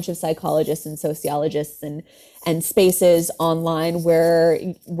bunch of psychologists and sociologists and spaces online where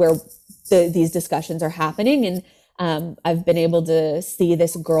these discussions are happening. And I've been able to see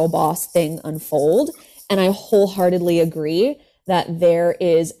this girl boss thing unfold. And I wholeheartedly agree that there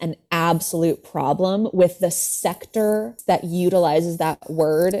is an absolute problem with the sector that utilizes that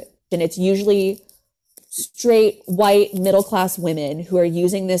word. And it's usually straight, white, middle-class women who are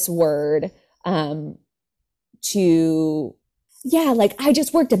using this word to, like, I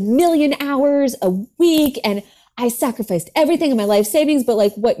just worked 1 million hours a week and I sacrificed everything in my life savings. But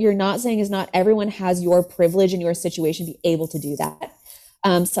like, what you're not saying is not everyone has your privilege in your situation to be able to do that.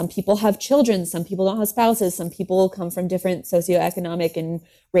 Some people have children, some people don't have spouses, some people come from different socioeconomic and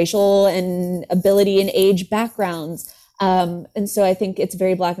racial and ability and age backgrounds. And so I think it's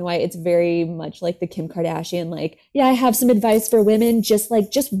very black and white. It's very much like the Kim Kardashian, like, yeah, I have some advice for women, just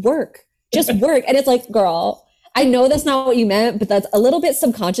work. And it's like, girl, I know that's not what you meant, but that's a little bit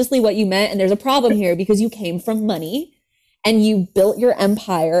subconsciously what you meant. And there's a problem here because you came from money and you built your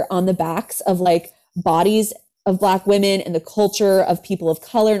empire on the backs of like bodies of Black women and the culture of people of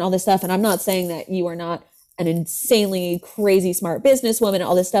color and all this stuff. And I'm not saying that you are not an insanely crazy smart businesswoman and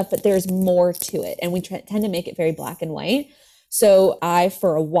all this stuff, but there's more to it. And we tend to make it very black and white. So I,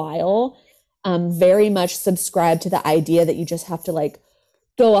 for a while, very much subscribed to the idea that you just have to like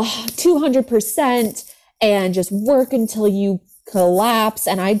go 200% and just work until you collapse.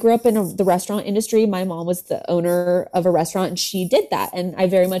 And I grew up in the restaurant industry. My mom was the owner of a restaurant and she did that. And I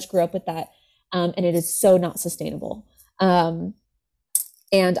very much grew up with that. And it is so not sustainable. And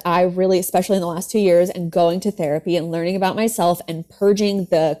I really, especially in the last 2 years, and going to therapy and learning about myself and purging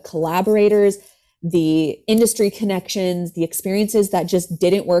the collaborators, the industry connections, the experiences that just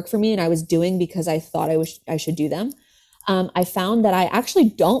didn't work for me and I was doing because I thought I should do them. I found that I actually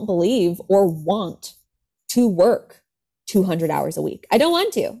don't believe or want to work 200 hours a week. I don't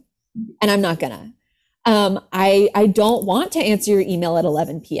want to, and I'm not gonna. I don't want to answer your email at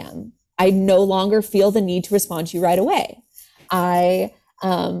 11 p.m. I no longer feel the need to respond to you right away. I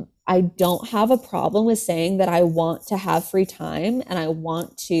don't have a problem with saying that I want to have free time and I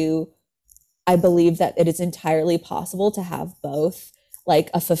believe that it is entirely possible to have both, like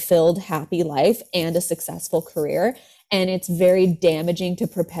a fulfilled, happy life and a successful career. And it's very damaging to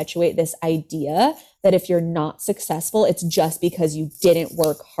perpetuate this idea that if you're not successful, it's just because you didn't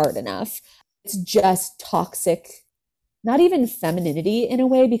work hard enough. It's just toxic, not even femininity in a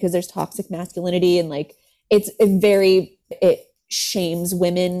way, because there's toxic masculinity and like it shames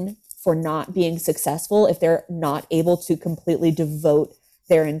women for not being successful if they're not able to completely devote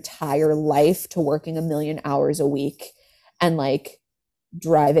their entire life to working 1 million hours a week and like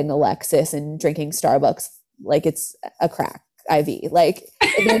driving a Lexus and drinking Starbucks like it's a crack IV. Like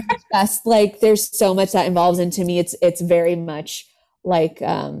just like there's so much that involves, and to me it's very much like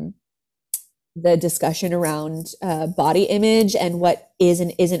the discussion around body image and what is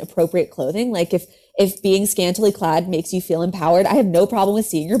and isn't appropriate clothing. Like if being scantily clad makes you feel empowered, I have no problem with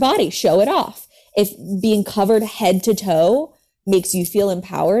seeing your body, show it off. If being covered head to toe makes you feel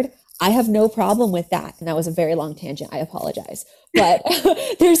empowered, I have no problem with that. And that was a very long tangent. I apologize, but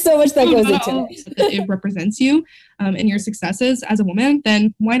there's so much that goes into it. It represents you and your successes as a woman,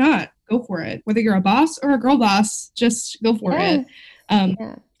 then why not? Go for it. Whether you're a boss or a girl boss, just go for it.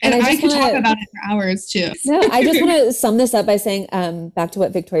 And I could talk about it for hours too. No, I just want to sum this up by saying, back to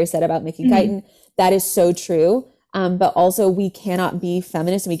what Victoria said about Mickey Guyton, that is so true. But also we cannot be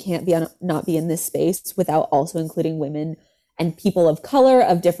feminist and we can't not be in this space without also including women and people of color,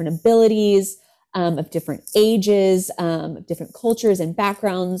 of different abilities, of different ages, of different cultures and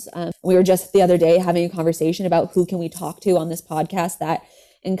backgrounds. We were just the other day having a conversation about who can we talk to on this podcast that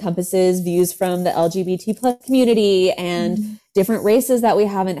encompasses views from the LGBT plus community and different races that we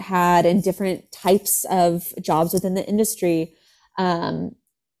haven't had and different types of jobs within the industry. And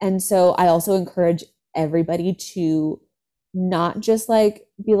so I also encourage everybody to not just like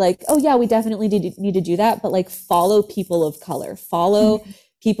be like, oh yeah, we definitely need to do that, but like follow people of color, follow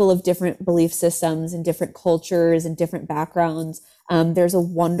people of different belief systems and different cultures and different backgrounds. There's a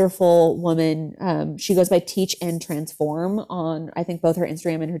wonderful woman. She goes by Teach and Transform on, I think, both her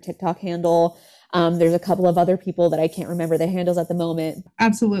Instagram and her TikTok handle. There's a couple of other people that I can't remember their handles at the moment.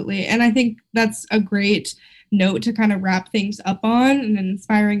 Absolutely. And I think that's a great note to kind of wrap things up on. An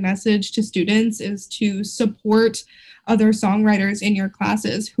inspiring message to students is to support other songwriters in your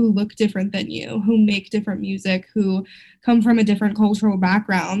classes who look different than you, who make different music, who come from a different cultural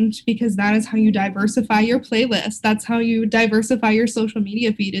background, because that is how you diversify your playlist. That's how you diversify your social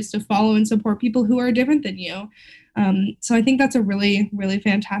media feed, is to follow and support people who are different than you. So I think that's a really, really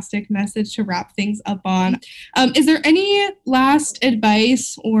fantastic message to wrap things up on. Is there any last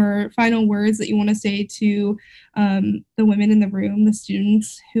advice or final words that you want to say to the women in the room, the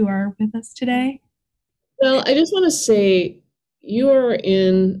students who are with us today? Well, I just want to say you are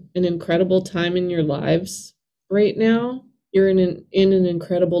in an incredible time in your lives right now. You're in an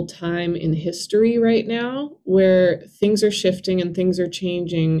incredible time in history right now where things are shifting and things are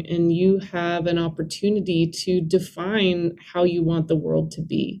changing, and you have an opportunity to define how you want the world to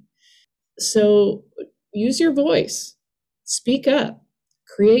be. So use your voice, speak up,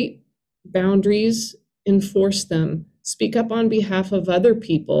 create boundaries, enforce them, speak up on behalf of other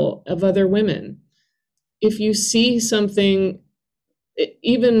people, of other women. If you see something,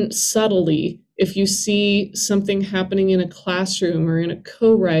 even subtly, if you see something happening in a classroom or in a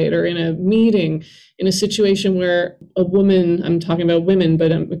co-write or in a meeting, in a situation where a woman, I'm talking about women,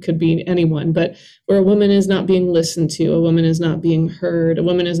 but it could be anyone, but where a woman is not being listened to, a woman is not being heard, a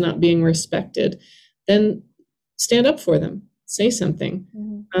woman is not being respected, then stand up for them, say something.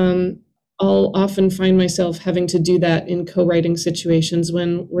 I'll often find myself having to do that in co-writing situations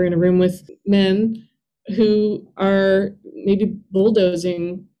when we're in a room with men who are maybe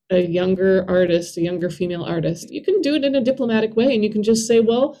bulldozing a younger artist, a younger female artist. You can do it in a diplomatic way, and you can just say,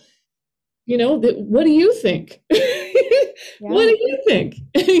 well, what do you think? What do you think?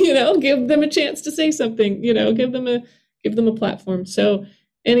 Give them a chance to say something, give them a platform. So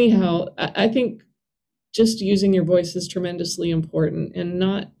anyhow, I think just using your voice is tremendously important, and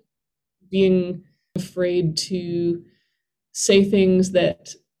not being afraid to say things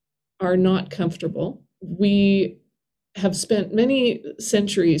that are not comfortable. We have spent many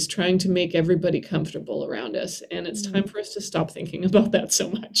centuries trying to make everybody comfortable around us, and it's time for us to stop thinking about that so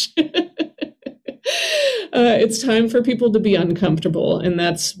much. It's time for people to be uncomfortable, and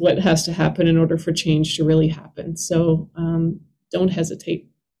that's what has to happen in order for change to really happen. So don't hesitate.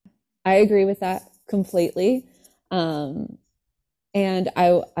 I agree with that completely. And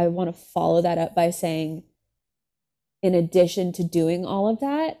I want to follow that up by saying, in addition to doing all of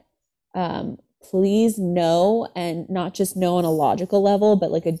that, please know, and not just know on a logical level,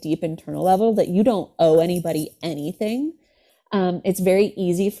 but like a deep internal level, that you don't owe anybody anything. It's very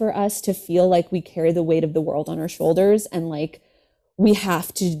easy for us to feel like we carry the weight of the world on our shoulders, and like we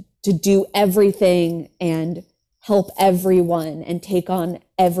have to do everything and help everyone and take on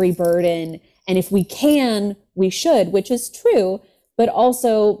every burden. And if we can, we should, which is true, but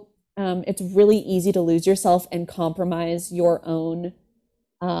also it's really easy to lose yourself and compromise your own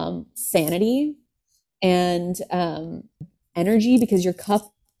sanity and energy, because your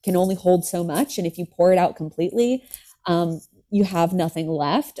cup can only hold so much. And if you pour it out completely, you have nothing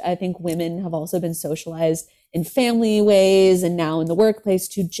left. I think women have also been socialized in family ways and now in the workplace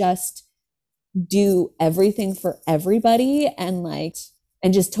to just do everything for everybody and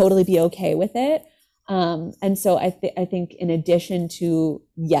just totally be okay with it. And so I think in addition to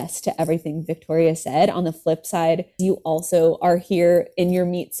yes to everything Victoria said, on the flip side, you also are here in your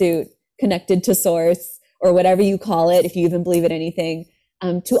meat suit, connected to source, or whatever you call it, if you even believe in anything,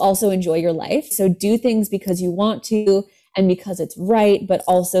 to also enjoy your life. So do things because you want to and because it's right, but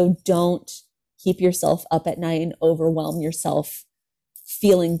also don't keep yourself up at night and overwhelm yourself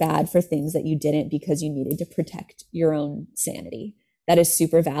feeling bad for things that you didn't because you needed to protect your own sanity. That is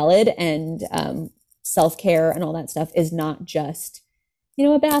super valid. And self-care and all that stuff is not just,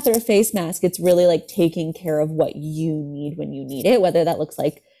 a bath or a face mask. It's really like taking care of what you need when you need it, whether that looks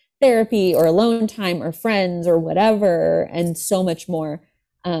like therapy or alone time or friends or whatever, and so much more.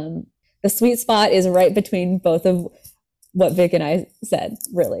 The sweet spot is right between both of what Vic and I said,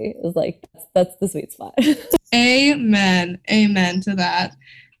 really. It was like, that's the sweet spot. Amen. Amen to that.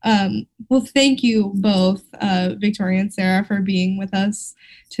 Well, thank you both, Victoria and Sarah, for being with us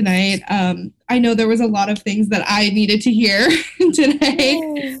tonight. I know there was a lot of things that I needed to hear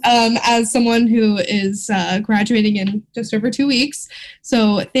today as someone who is graduating in just over 2 weeks.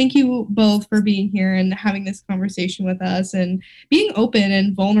 So thank you both for being here and having this conversation with us and being open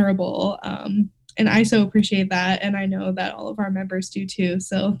and vulnerable. And I so appreciate that. And I know that all of our members do too.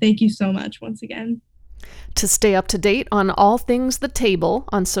 So thank you so much once again. To stay up to date on all things The Table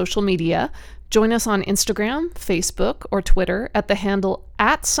on social media, join us on Instagram, Facebook, or Twitter at the handle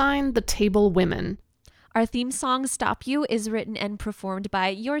 @TheTableWomen. Our theme song, Stop You, is written and performed by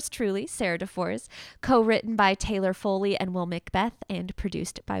yours truly, Sarah DeForest, co-written by Taylor Foley and Will Macbeth, and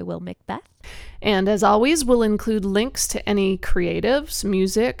produced by Will Macbeth. And as always, we'll include links to any creatives,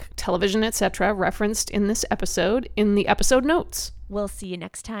 music, television, etc. referenced in this episode in the episode notes. We'll see you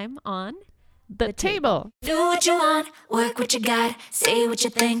next time on the table. Do what you want, work what you got, say what you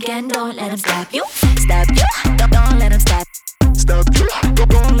think, and don't let them stop you. Stop you, don't let them stop. Stop you,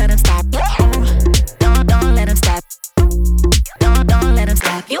 don't let them stop you.